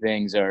those two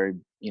things are,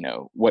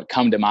 what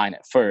come to mind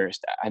at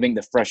first. I think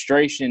the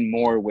frustration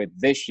more with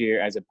this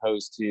year as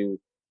opposed to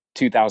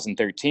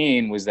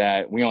 2013 was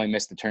that we only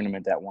missed the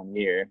tournament that 1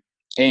 year.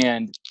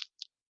 And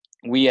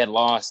we had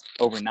lost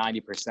over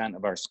 90%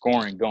 of our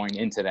scoring going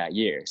into that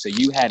year. So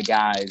you had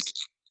guys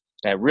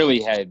that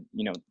really had,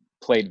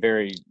 played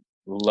very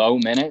low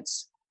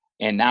minutes.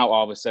 And now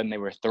all of a sudden they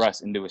were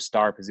thrust into a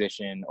star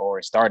position or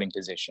a starting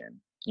position,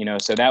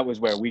 so that was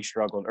where we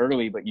struggled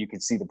early, but you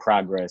could see the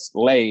progress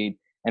laid.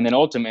 And then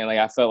ultimately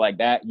I felt like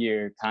that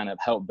year kind of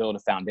helped build a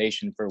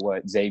foundation for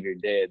what Xavier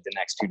did the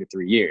next 2 to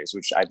 3 years,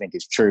 which I think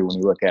is true when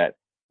you look at,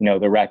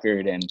 the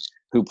record and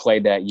who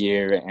played that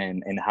year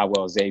and how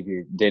well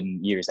Xavier did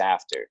in years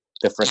after.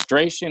 The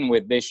frustration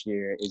with this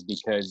year is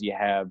because you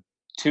have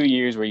 2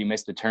 years where you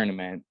missed the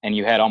tournament and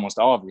you had almost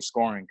all of your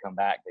scoring come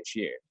back this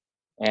year.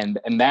 And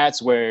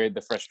that's where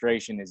the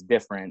frustration is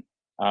different.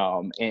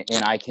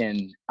 And I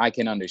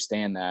can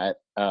understand that.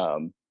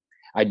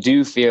 I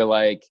do feel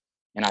like,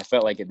 and I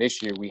felt like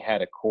this year we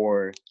had a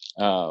core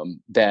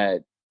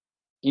that,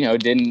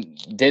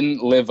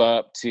 didn't live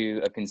up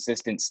to a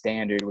consistent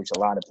standard, which a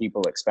lot of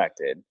people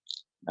expected.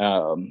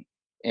 And,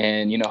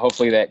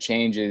 hopefully that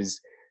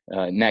changes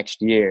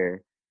next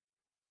year.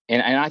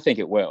 And I think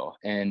it will.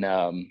 And,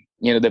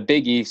 the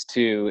Big East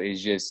too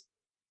is just,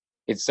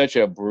 it's such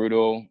a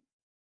brutal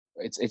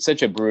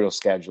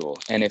schedule.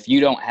 And if you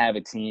don't have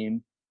a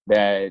team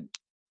that,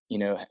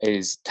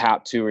 is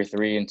top 2 or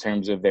 3 in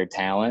terms of their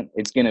talent,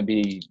 it's going to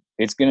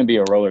be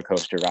a roller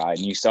coaster ride.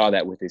 And you saw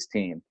that with this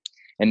team.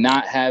 And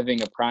not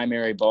having a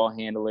primary ball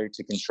handler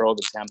to control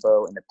the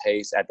tempo and the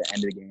pace at the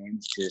end of the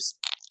games just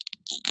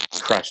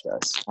crushed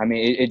us. I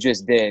mean, it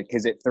just did,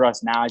 because it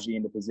thrust Najee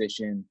into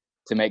position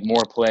to make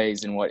more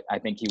plays than what I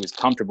think he was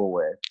comfortable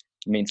with.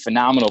 I mean,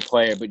 phenomenal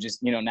player, but just,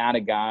 not a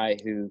guy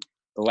who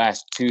the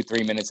last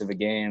 2-3 minutes of a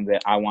game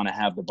that I want to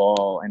have the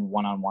ball in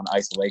one-on-one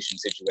isolation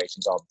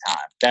situations all the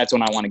time. That's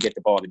when I want to get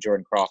the ball to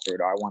Jordan Crawford,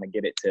 or I want to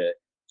get it to,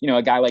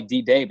 a guy like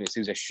D. Davis,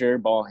 who's a sure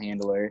ball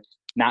handler,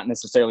 not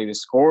necessarily the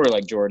scorer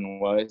like Jordan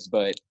was,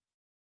 but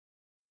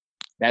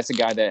that's a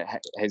guy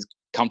that is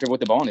comfortable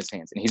with the ball in his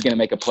hands, and he's going to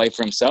make a play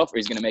for himself or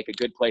he's going to make a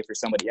good play for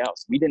somebody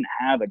else. We didn't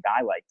have a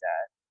guy like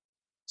that.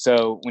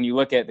 So when you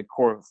look at the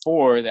core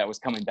 4 that was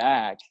coming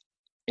back,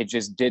 it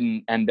just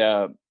didn't end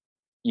up,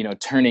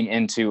 turning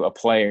into a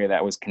player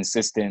that was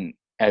consistent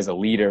as a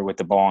leader with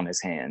the ball in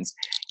his hands.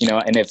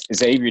 And if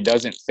Xavier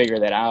doesn't figure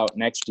that out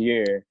next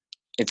year,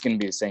 it's going to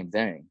be the same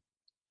thing.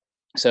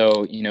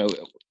 So,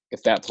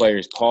 if that player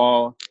is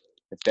Paul,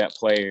 if that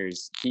player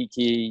is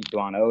Kiki,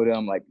 Dwan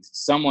Odom, like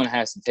someone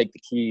has to take the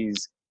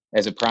keys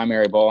as a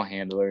primary ball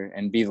handler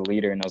and be the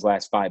leader in those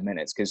last 5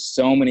 minutes, because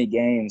so many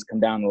games come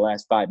down to the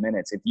last 5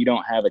 minutes. If you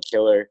don't have a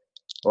killer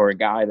or a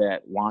guy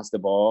that wants the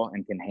ball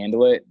and can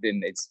handle it,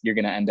 then you're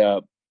going to end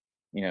up,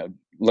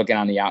 looking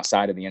on the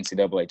outside of the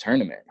NCAA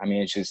tournament. I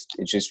mean, it's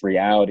just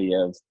reality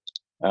of,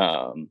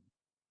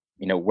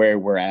 where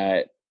we're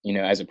at,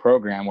 as a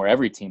program, where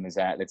every team is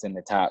at that's in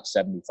the top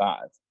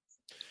 75.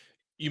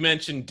 You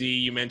mentioned D,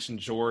 you mentioned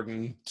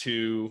Jordan,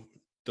 too,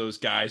 those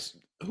guys.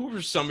 Who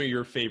were some of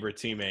your favorite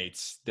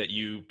teammates that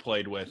you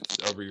played with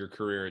over your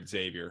career at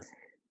Xavier?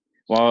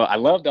 Well, I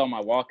loved all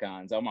my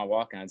walk-ons.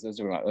 Those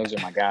are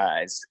my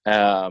guys.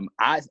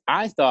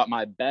 I thought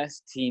my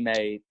best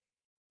teammate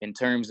in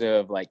terms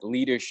of like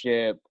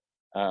leadership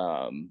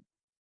um,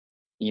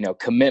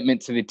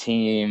 commitment to the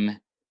team,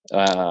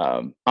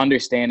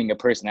 understanding of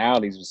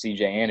personalities with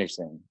CJ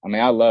Anderson. I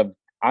mean,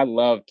 I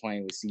loved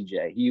playing with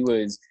CJ. He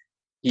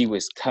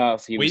was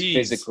tough. He was Weeze.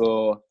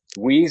 physical.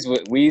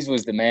 Weeze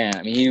was the man.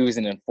 I mean, he was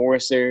an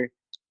enforcer.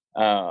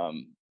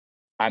 Um,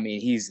 I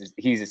mean, he's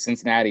a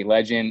Cincinnati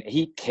legend.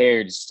 He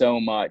cared so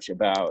much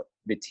about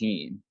the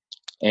team,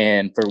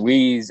 and for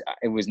Weeze,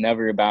 it was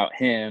never about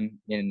him.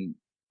 And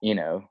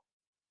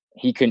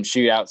he couldn't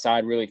shoot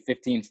outside really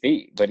 15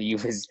 feet, but he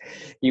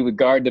would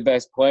guard the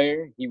best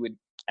player.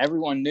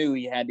 Everyone knew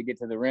he had to get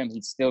to the rim.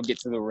 He'd still get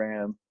to the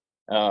rim.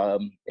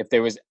 If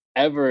there was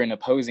ever an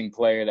opposing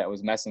player that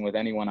was messing with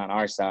anyone on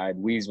our side,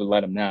 Weeze would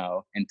let him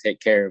know and take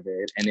care of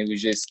it. And it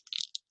was just,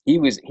 he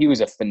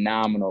was a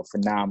phenomenal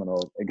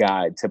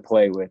guy to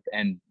play with.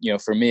 And,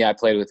 for me, I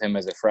played with him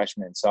as a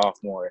freshman,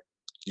 sophomore.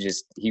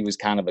 Just, he was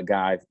kind of a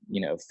guy,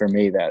 for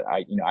me that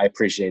I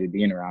appreciated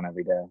being around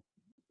every day.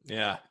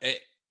 Yeah.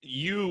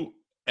 You,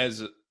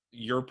 as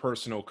your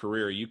personal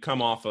career, you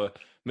come off of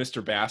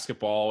Mr.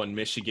 Basketball in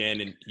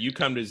Michigan, and you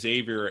come to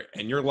Xavier,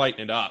 and you're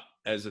lighting it up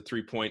as a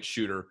 3-point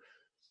shooter.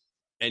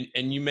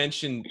 And you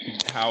mentioned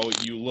how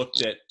you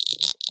looked at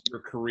your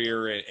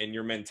career and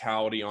your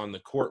mentality on the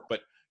court,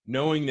 but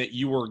knowing that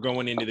you were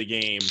going into the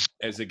game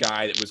as a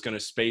guy that was going to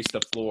space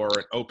the floor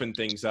and open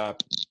things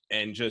up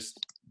and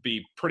just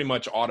be pretty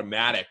much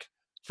automatic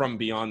from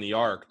beyond the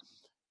arc.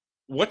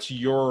 What's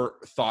your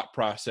thought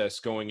process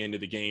going into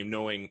the game,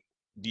 knowing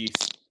these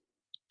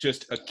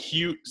just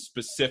acute,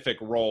 specific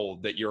role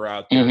that you're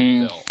out there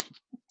to fill?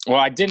 Well,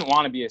 I didn't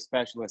want to be a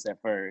specialist at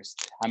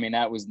first. I mean,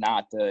 that was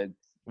not the.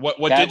 What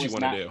did you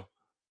want to do?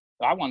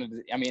 I wanted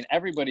to. I mean,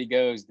 everybody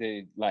goes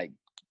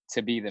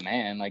to be the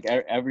man. Like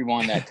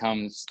everyone that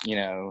comes,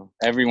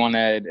 everyone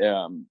that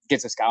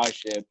gets a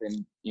scholarship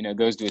and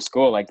goes to a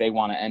school, like they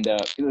want to end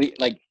up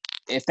like,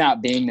 if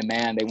not being the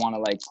man, they want to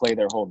like play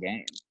their whole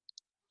game.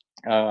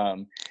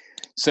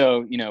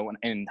 So, when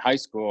in high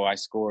school, I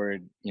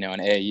scored, in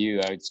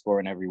AAU, I would score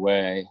in every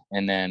way.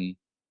 And then,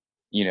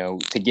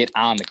 to get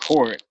on the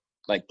court,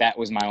 like that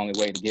was my only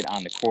way to get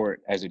on the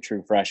court as a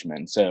true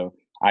freshman. So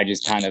I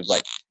just kind of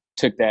like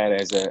took that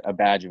as a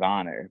badge of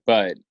honor.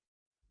 But,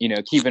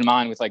 keep in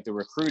mind with like the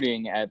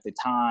recruiting at the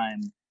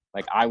time,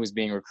 like I was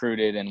being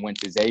recruited and went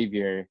to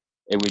Xavier.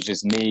 It was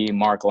just me,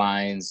 Mark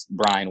Lyons,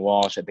 Brian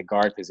Walsh at the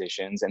guard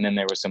positions. And then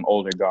there were some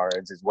older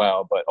guards as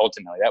well. But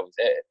ultimately that was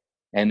it.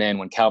 And then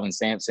when Calvin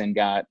Sampson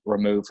got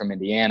removed from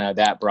Indiana,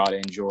 that brought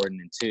in Jordan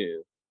and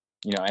two,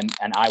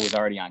 and I was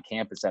already on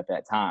campus at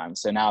that time.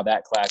 So now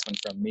that class went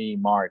from me,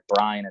 Mark,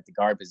 Brian at the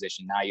guard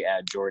position. Now you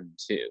add Jordan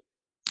too.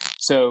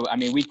 So, I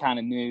mean, we kind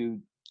of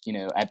knew,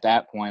 at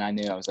that point, I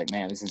knew I was like,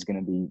 man, this is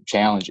going to be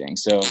challenging.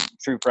 So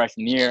true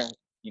freshman year,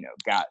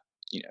 got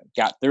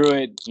through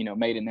it,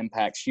 made an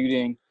impact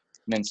shooting.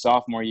 And then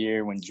sophomore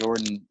year when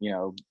Jordan,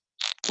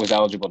 was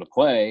eligible to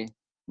play,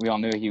 we all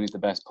knew he was the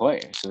best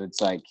player. So it's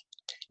like,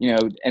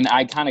 and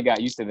I kind of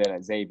got used to that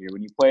at Xavier.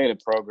 When you play at a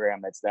program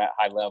that's that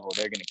high level,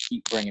 they're going to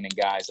keep bringing in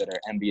guys that are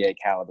NBA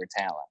caliber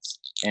talents.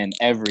 And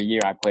every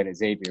year I played at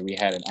Xavier, we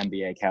had an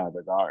NBA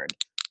caliber guard.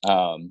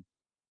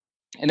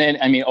 And then,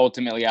 I mean,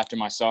 ultimately after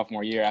my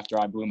sophomore year,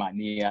 after I blew my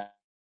knee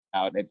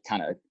out, it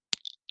kind of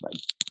like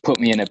put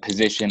me in a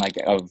position like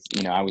of,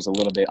 I was a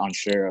little bit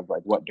unsure of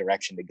like what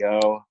direction to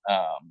go.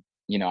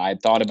 I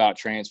had thought about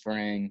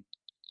transferring.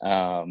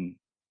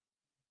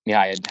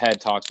 I had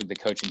talks with the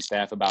coaching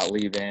staff about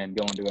leaving,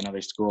 going to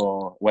another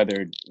school,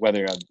 whether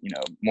a,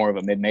 more of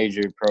a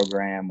mid-major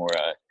program or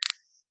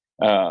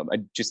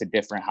just a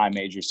different high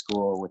major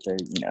school with a,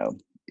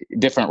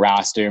 different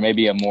roster,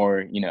 maybe a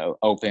more,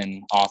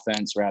 open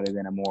offense rather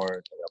than a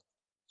more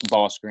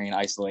ball screen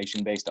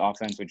isolation based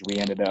offense, which we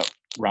ended up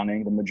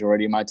running the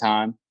majority of my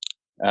time.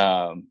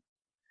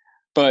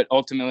 But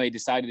ultimately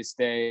decided to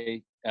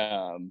stay.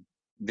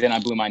 Then I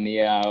blew my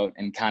knee out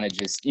and kind of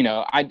just,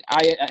 I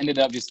ended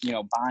up just,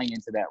 buying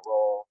into that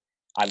role.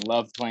 I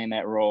loved playing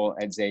that role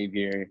at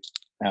Xavier.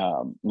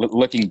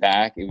 Looking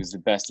back, it was the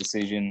best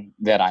decision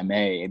that I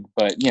made.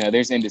 But,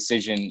 there's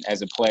indecision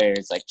as a player.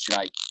 It's like, should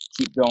I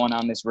keep going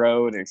on this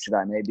road or should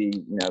I maybe,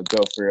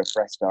 go for a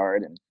fresh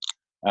start? And,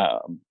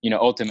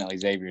 ultimately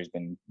Xavier has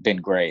been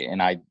great. And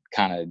I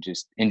kind of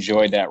just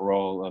enjoyed that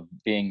role of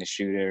being the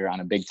shooter on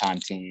a big time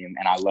team.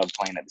 And I love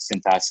playing at the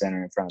Cintas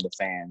Center in front of the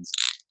fans.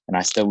 And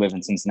I still live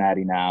in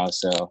Cincinnati now.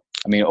 So,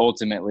 I mean,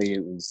 ultimately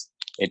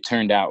it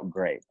turned out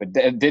great, but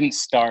it didn't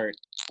start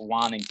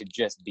wanting to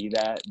just be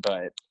that,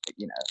 but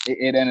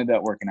it ended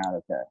up working out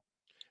okay.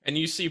 And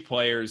you see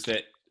players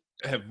that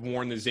have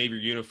worn the Xavier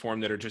uniform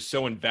that are just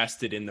so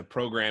invested in the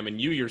program. And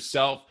you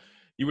yourself,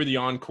 you were the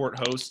on-court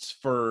host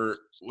for,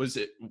 was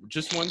it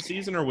just one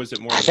season or was it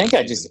more? I think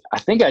I just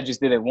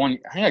did it one.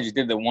 I think I just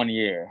did the 1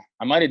 year.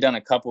 I might have done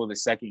a couple of the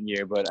second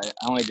year, but I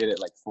only did it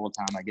like full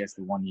time, I guess,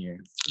 the 1 year.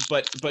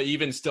 But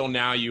even still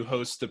now you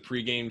host the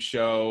pregame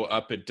show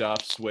up at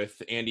Duff's with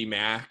Andy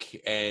Mack,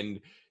 and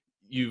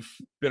you've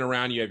been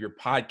around, you have your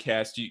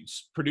podcast, you're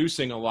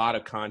producing a lot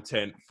of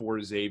content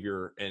for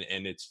Xavier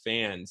and its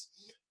fans.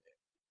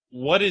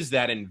 what is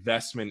that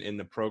investment in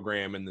the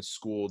program and the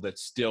school that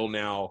still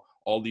now,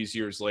 all these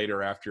years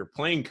later, after your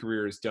playing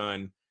career is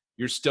done,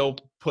 you're still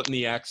putting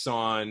the X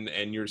on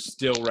and you're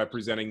still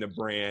representing the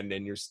brand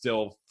and you're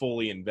still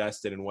fully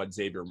invested in what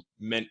Xavier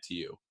meant to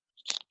you?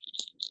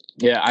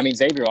 Yeah, I mean,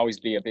 Xavier will always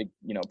be a big,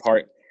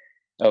 part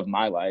of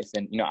my life.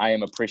 And, I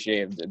am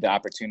appreciative of the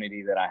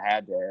opportunity that I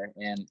had there.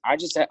 And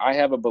I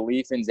have a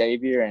belief in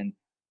Xavier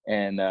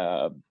and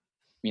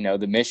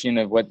the mission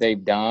of what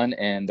they've done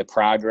and the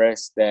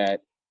progress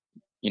that,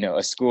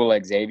 a school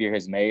like Xavier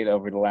has made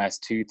over the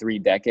last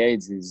 2-3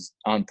 decades is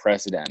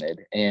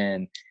unprecedented.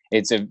 And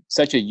it's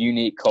such a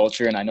unique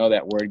culture. And I know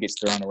that word gets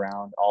thrown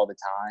around all the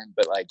time,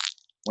 but like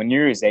when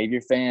you're a Xavier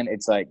fan,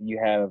 it's like you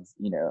have,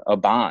 a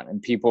bond and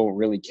people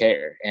really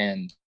care.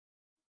 And,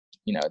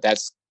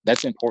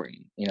 that's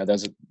important.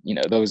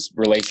 Those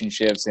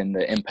relationships and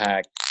the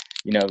impact,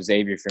 of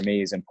Xavier for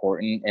me is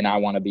important. And I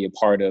want to be a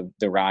part of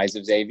the rise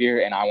of Xavier,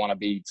 and I want to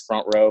be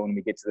front row when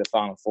we get to the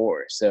Final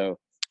Four. So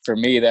for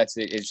me, that's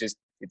it. It's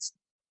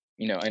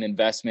an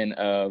investment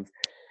of,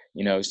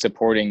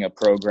 supporting a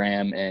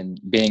program and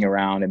being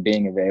around and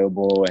being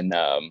available. And,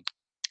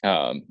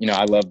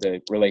 I love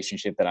the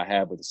relationship that I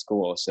have with the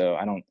school. So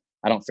I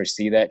don't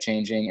foresee that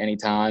changing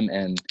anytime.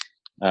 And,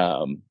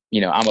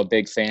 I'm a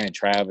big fan of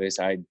Travis.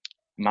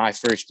 My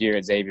first year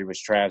at Xavier was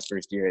Trav's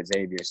first year at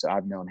Xavier. So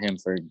I've known him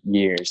for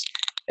years,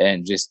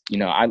 and just,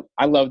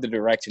 I love the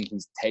direction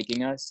he's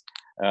taking us.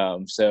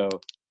 I'm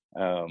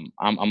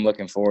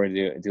looking forward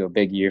to a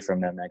big year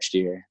from them next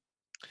year.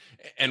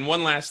 And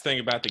one last thing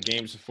about the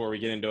games before we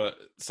get into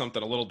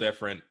something a little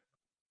different.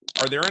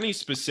 Are there any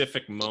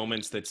specific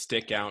moments that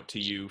stick out to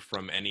you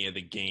from any of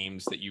the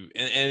games that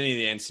any of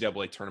the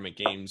NCAA tournament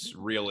games,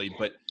 really,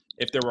 but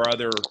if there were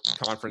other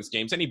conference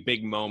games, any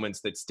big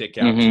moments that stick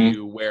out to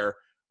you where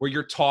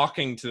you're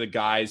talking to the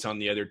guys on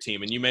the other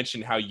team? And you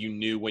mentioned how you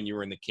knew when you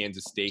were in the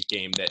Kansas State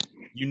game that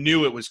you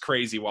knew it was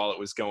crazy while it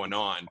was going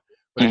on.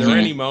 But are there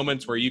any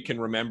moments where you can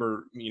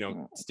remember,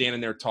 standing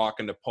there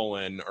talking to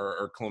Pullen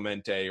or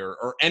Clemente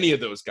or any of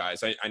those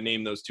guys? I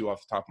named those two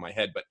off the top of my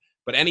head,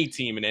 but any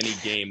team in any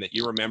game that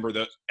you remember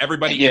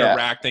everybody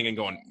interacting and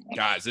going,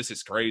 guys, this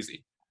is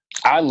crazy.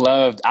 I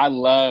loved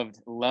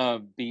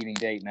beating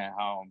Dayton at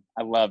home.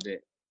 I loved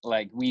it.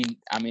 Like we've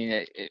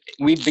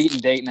beaten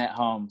Dayton at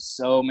home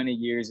so many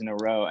years in a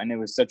row, and it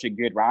was such a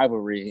good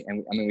rivalry.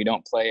 And we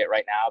don't play it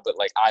right now, but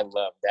like I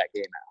loved that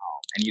game at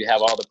home. And you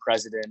have all the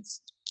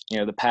presidents,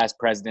 the past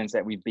presidents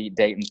that we beat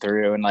Dayton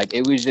through, and like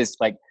it was just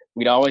like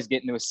we'd always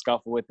get into a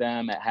scuffle with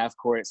them at half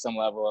court at some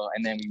level,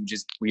 and then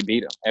we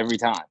beat them every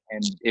time.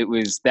 And it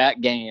was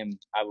that game.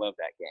 I love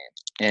that game,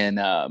 and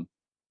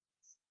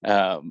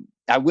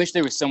I wish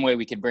there was some way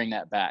we could bring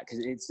that back because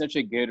it's such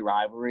a good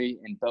rivalry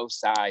and both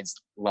sides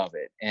love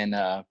it. And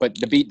but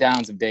the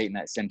beatdowns of Dayton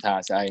at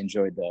Cintas, I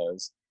enjoyed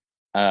those.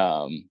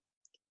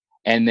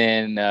 And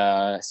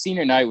then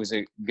senior night was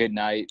a good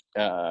night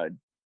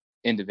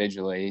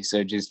individually.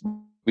 So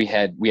we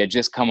had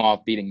just come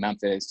off beating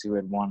Memphis, who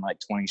had won like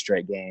 20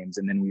 straight games,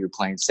 and then we were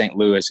playing St.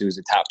 Louis, who was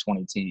a top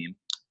 20 team.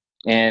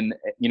 And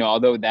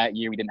although that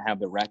year we didn't have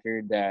the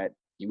record that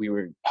we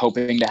were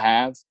hoping to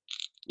have,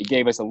 it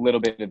gave us a little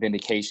bit of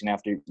indication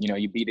after,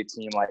 you beat a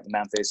team like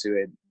Memphis, who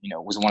had,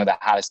 was one of the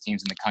hottest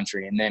teams in the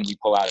country. And then we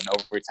pull out an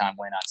overtime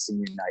win on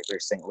senior night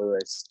versus St.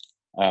 Louis.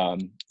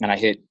 And I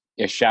hit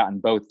a shot in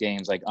both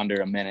games, like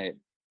under a minute,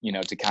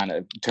 to kind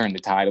of turn the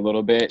tide a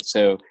little bit.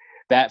 So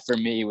that for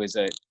me was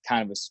a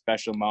kind of a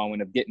special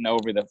moment of getting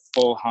over the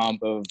full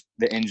hump of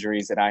the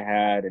injuries that I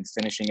had and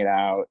finishing it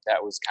out.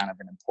 That was kind of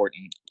an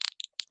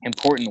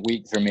important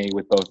week for me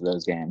with both of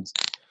those games.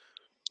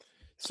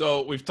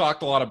 So we've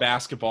talked a lot of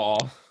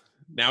basketball.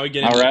 Now we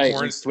get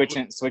into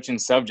switching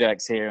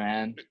subjects here,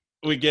 man.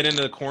 We get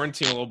into the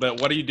quarantine a little bit.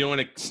 What are you doing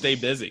to stay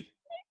busy?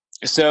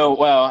 So,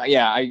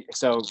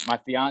 so my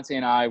fiance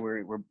and I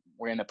we're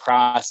in the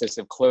process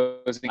of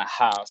closing a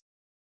house.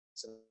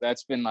 So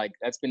that's been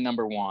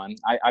number one.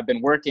 I've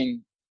been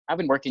working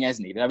as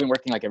needed. I've been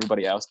working like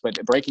everybody else, but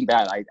Breaking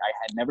Bad, I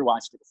had never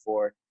watched it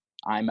before.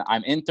 I'm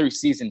in through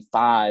season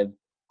 5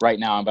 right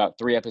now. I'm about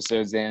 3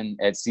 episodes in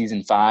at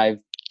season 5.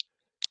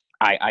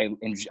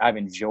 I've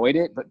enjoyed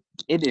it, but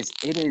it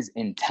is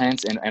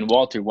intense, and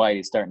Walter White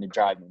is starting to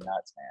drive me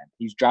nuts, man.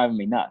 He's driving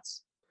me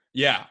nuts.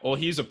 Yeah, well,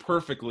 he's a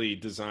perfectly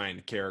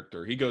designed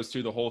character. He goes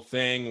through the whole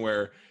thing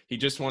where he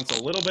just wants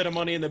a little bit of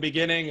money in the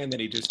beginning, and then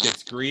he just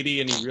gets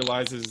greedy, and he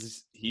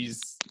realizes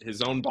he's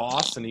his own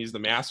boss, and he's the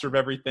master of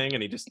everything,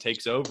 and he just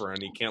takes over,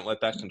 and he can't let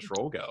that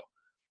control go.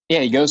 Yeah,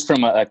 he goes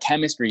from a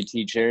chemistry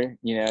teacher,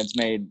 it's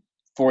made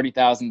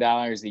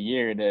 $40,000 a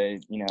year, to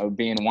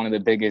being one of the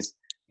biggest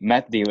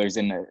meth dealers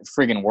in the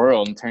friggin'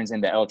 world, and turns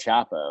into El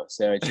Chapo.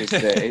 So it's just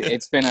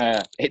it's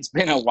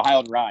been a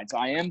wild ride. So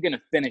I am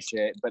gonna finish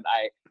it, but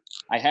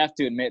I have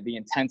to admit the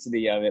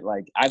intensity of it.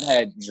 Like I've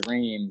had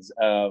dreams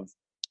of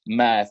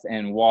meth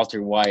and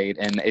Walter White,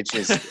 and it's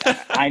just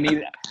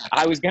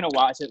I was gonna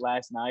watch it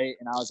last night,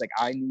 and I was like,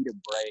 I need a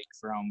break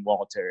from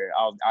Walter.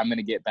 I'm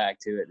gonna get back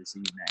to it this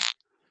evening.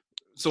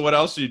 So what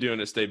else are you doing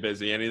to stay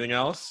busy? Anything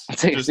else?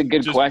 It's a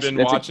good question.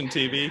 Been watching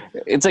TV?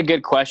 It's a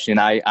good question.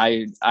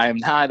 I'm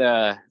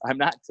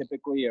not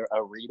typically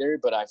a reader,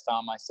 but I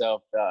found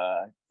myself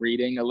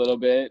reading a little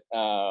bit.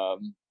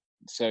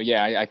 So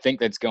yeah, I think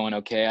that's going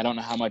okay. I don't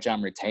know how much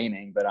I'm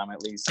retaining, but I'm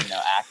at least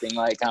acting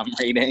like I'm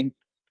reading.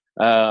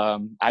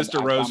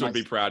 Sister Rose would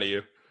be proud of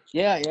you.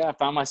 Yeah, I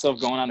found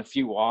myself going on a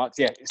few walks.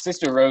 Yeah,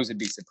 Sister Rose would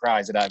be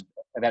surprised that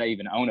I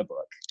even own a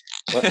book,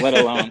 let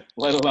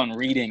alone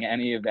reading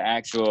any of the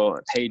actual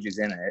pages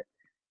in it.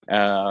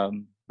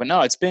 But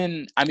no, it's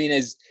been, I mean,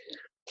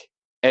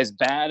 as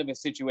bad of a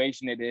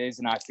situation it is,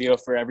 and I feel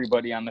for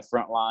everybody on the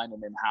front line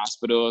and in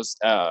hospitals.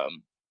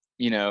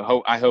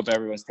 I hope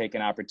everyone's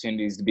taking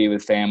opportunities to be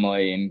with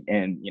family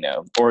and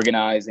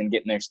organize and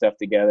getting their stuff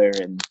together.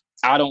 And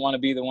I don't want to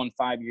be the one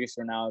 5 years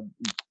from now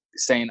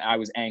saying I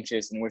was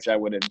anxious and wish I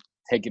would have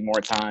taken more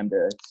time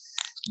to,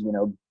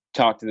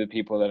 talk to the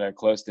people that are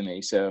close to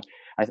me. So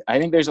I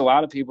think there's a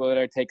lot of people that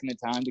are taking the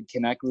time to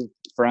connect with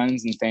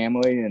friends and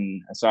family.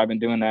 And so I've been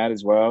doing that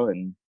as well.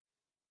 And,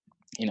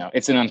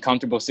 it's an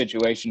uncomfortable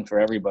situation for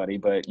everybody,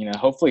 but,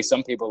 hopefully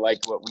some people like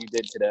what we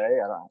did today.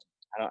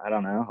 I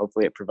don't know.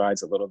 Hopefully it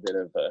provides a little bit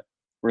of a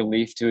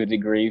relief to a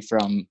degree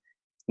from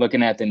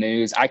looking at the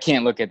news. I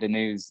can't look at the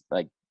news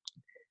like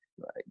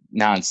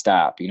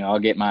nonstop. I'll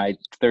get my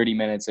 30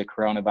 minutes of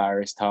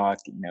coronavirus talk,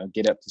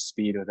 get up to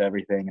speed with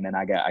everything. And then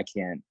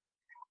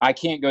I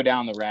can't go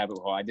down the rabbit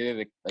hole. I did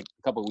it like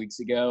a couple of weeks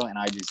ago, and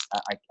I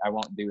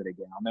won't do it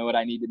again. I'll know what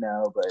I need to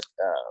know, but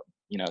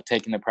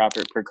taking the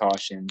proper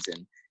precautions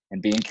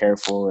and being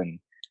careful and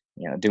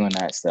doing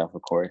that stuff,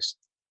 of course.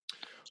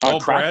 Oh,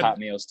 crock-pot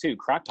meals too.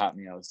 Crock-pot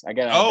meals. I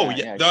got.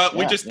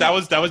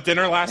 That was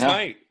dinner last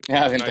night.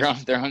 Yeah, I've been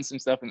throwing some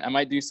stuff in. I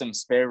might do some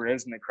spare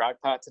ribs in the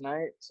crock-pot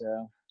tonight.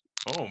 So.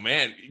 Oh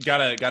man,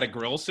 got a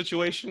grill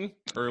situation,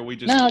 or are we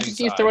just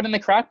you throw it in the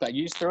crock-pot.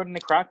 You just throw it in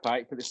the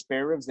crock-pot, put the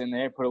spare ribs in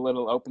there, put a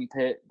little open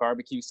pit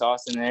barbecue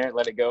sauce in there,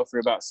 let it go for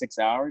about 6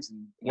 hours.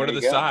 And what are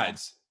the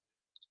sides?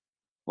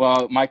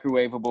 Well,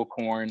 microwavable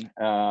corn,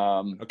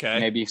 okay,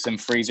 maybe some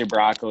freezer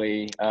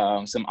broccoli,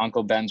 some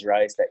Uncle Ben's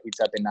rice that heats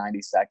up in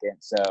 90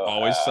 seconds. So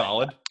always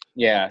solid.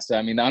 Yeah, so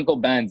I mean, the Uncle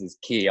Ben's is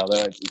key,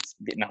 although it's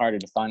getting harder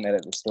to find that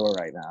at the store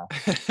right now.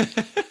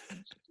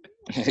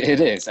 It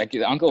is. Like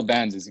Uncle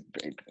Ben's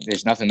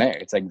there's nothing there.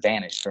 It's like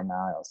vanished from the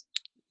aisles.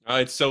 Oh,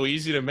 it's so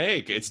easy to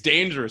make. It's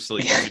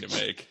dangerously easy to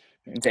make.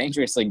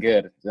 Dangerously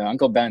good. So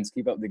Uncle Ben's,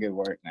 keep up the good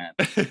work, man.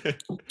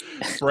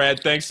 Brad,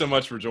 thanks so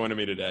much for joining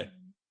me today.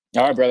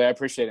 All right, brother. I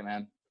appreciate it,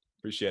 man.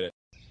 Appreciate it.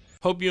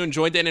 Hope you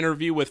enjoyed that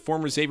interview with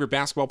former Xavier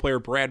basketball player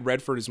Brad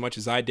Redford as much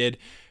as I did.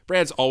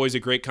 Brad's always a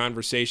great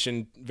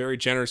conversation, very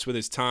generous with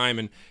his time,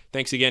 and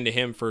thanks again to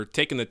him for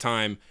taking the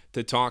time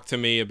to talk to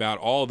me about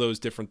all those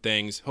different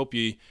things. Hope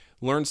you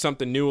learned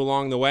something new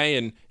along the way,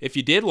 and if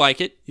you did like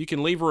it, you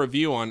can leave a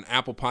review on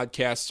Apple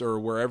Podcasts or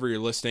wherever you're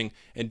listening,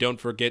 and don't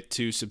forget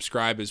to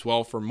subscribe as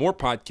well for more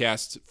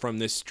podcasts from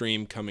this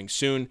stream coming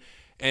soon.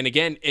 And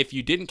again, if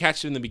you didn't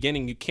catch it in the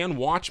beginning, you can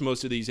watch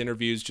most of these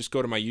interviews. Just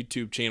go to my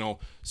YouTube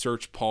channel,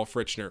 search Paul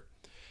Fritchner.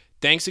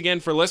 Thanks again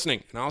for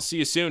listening, and I'll see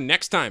you soon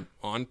next time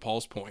on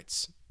Paul's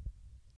Points.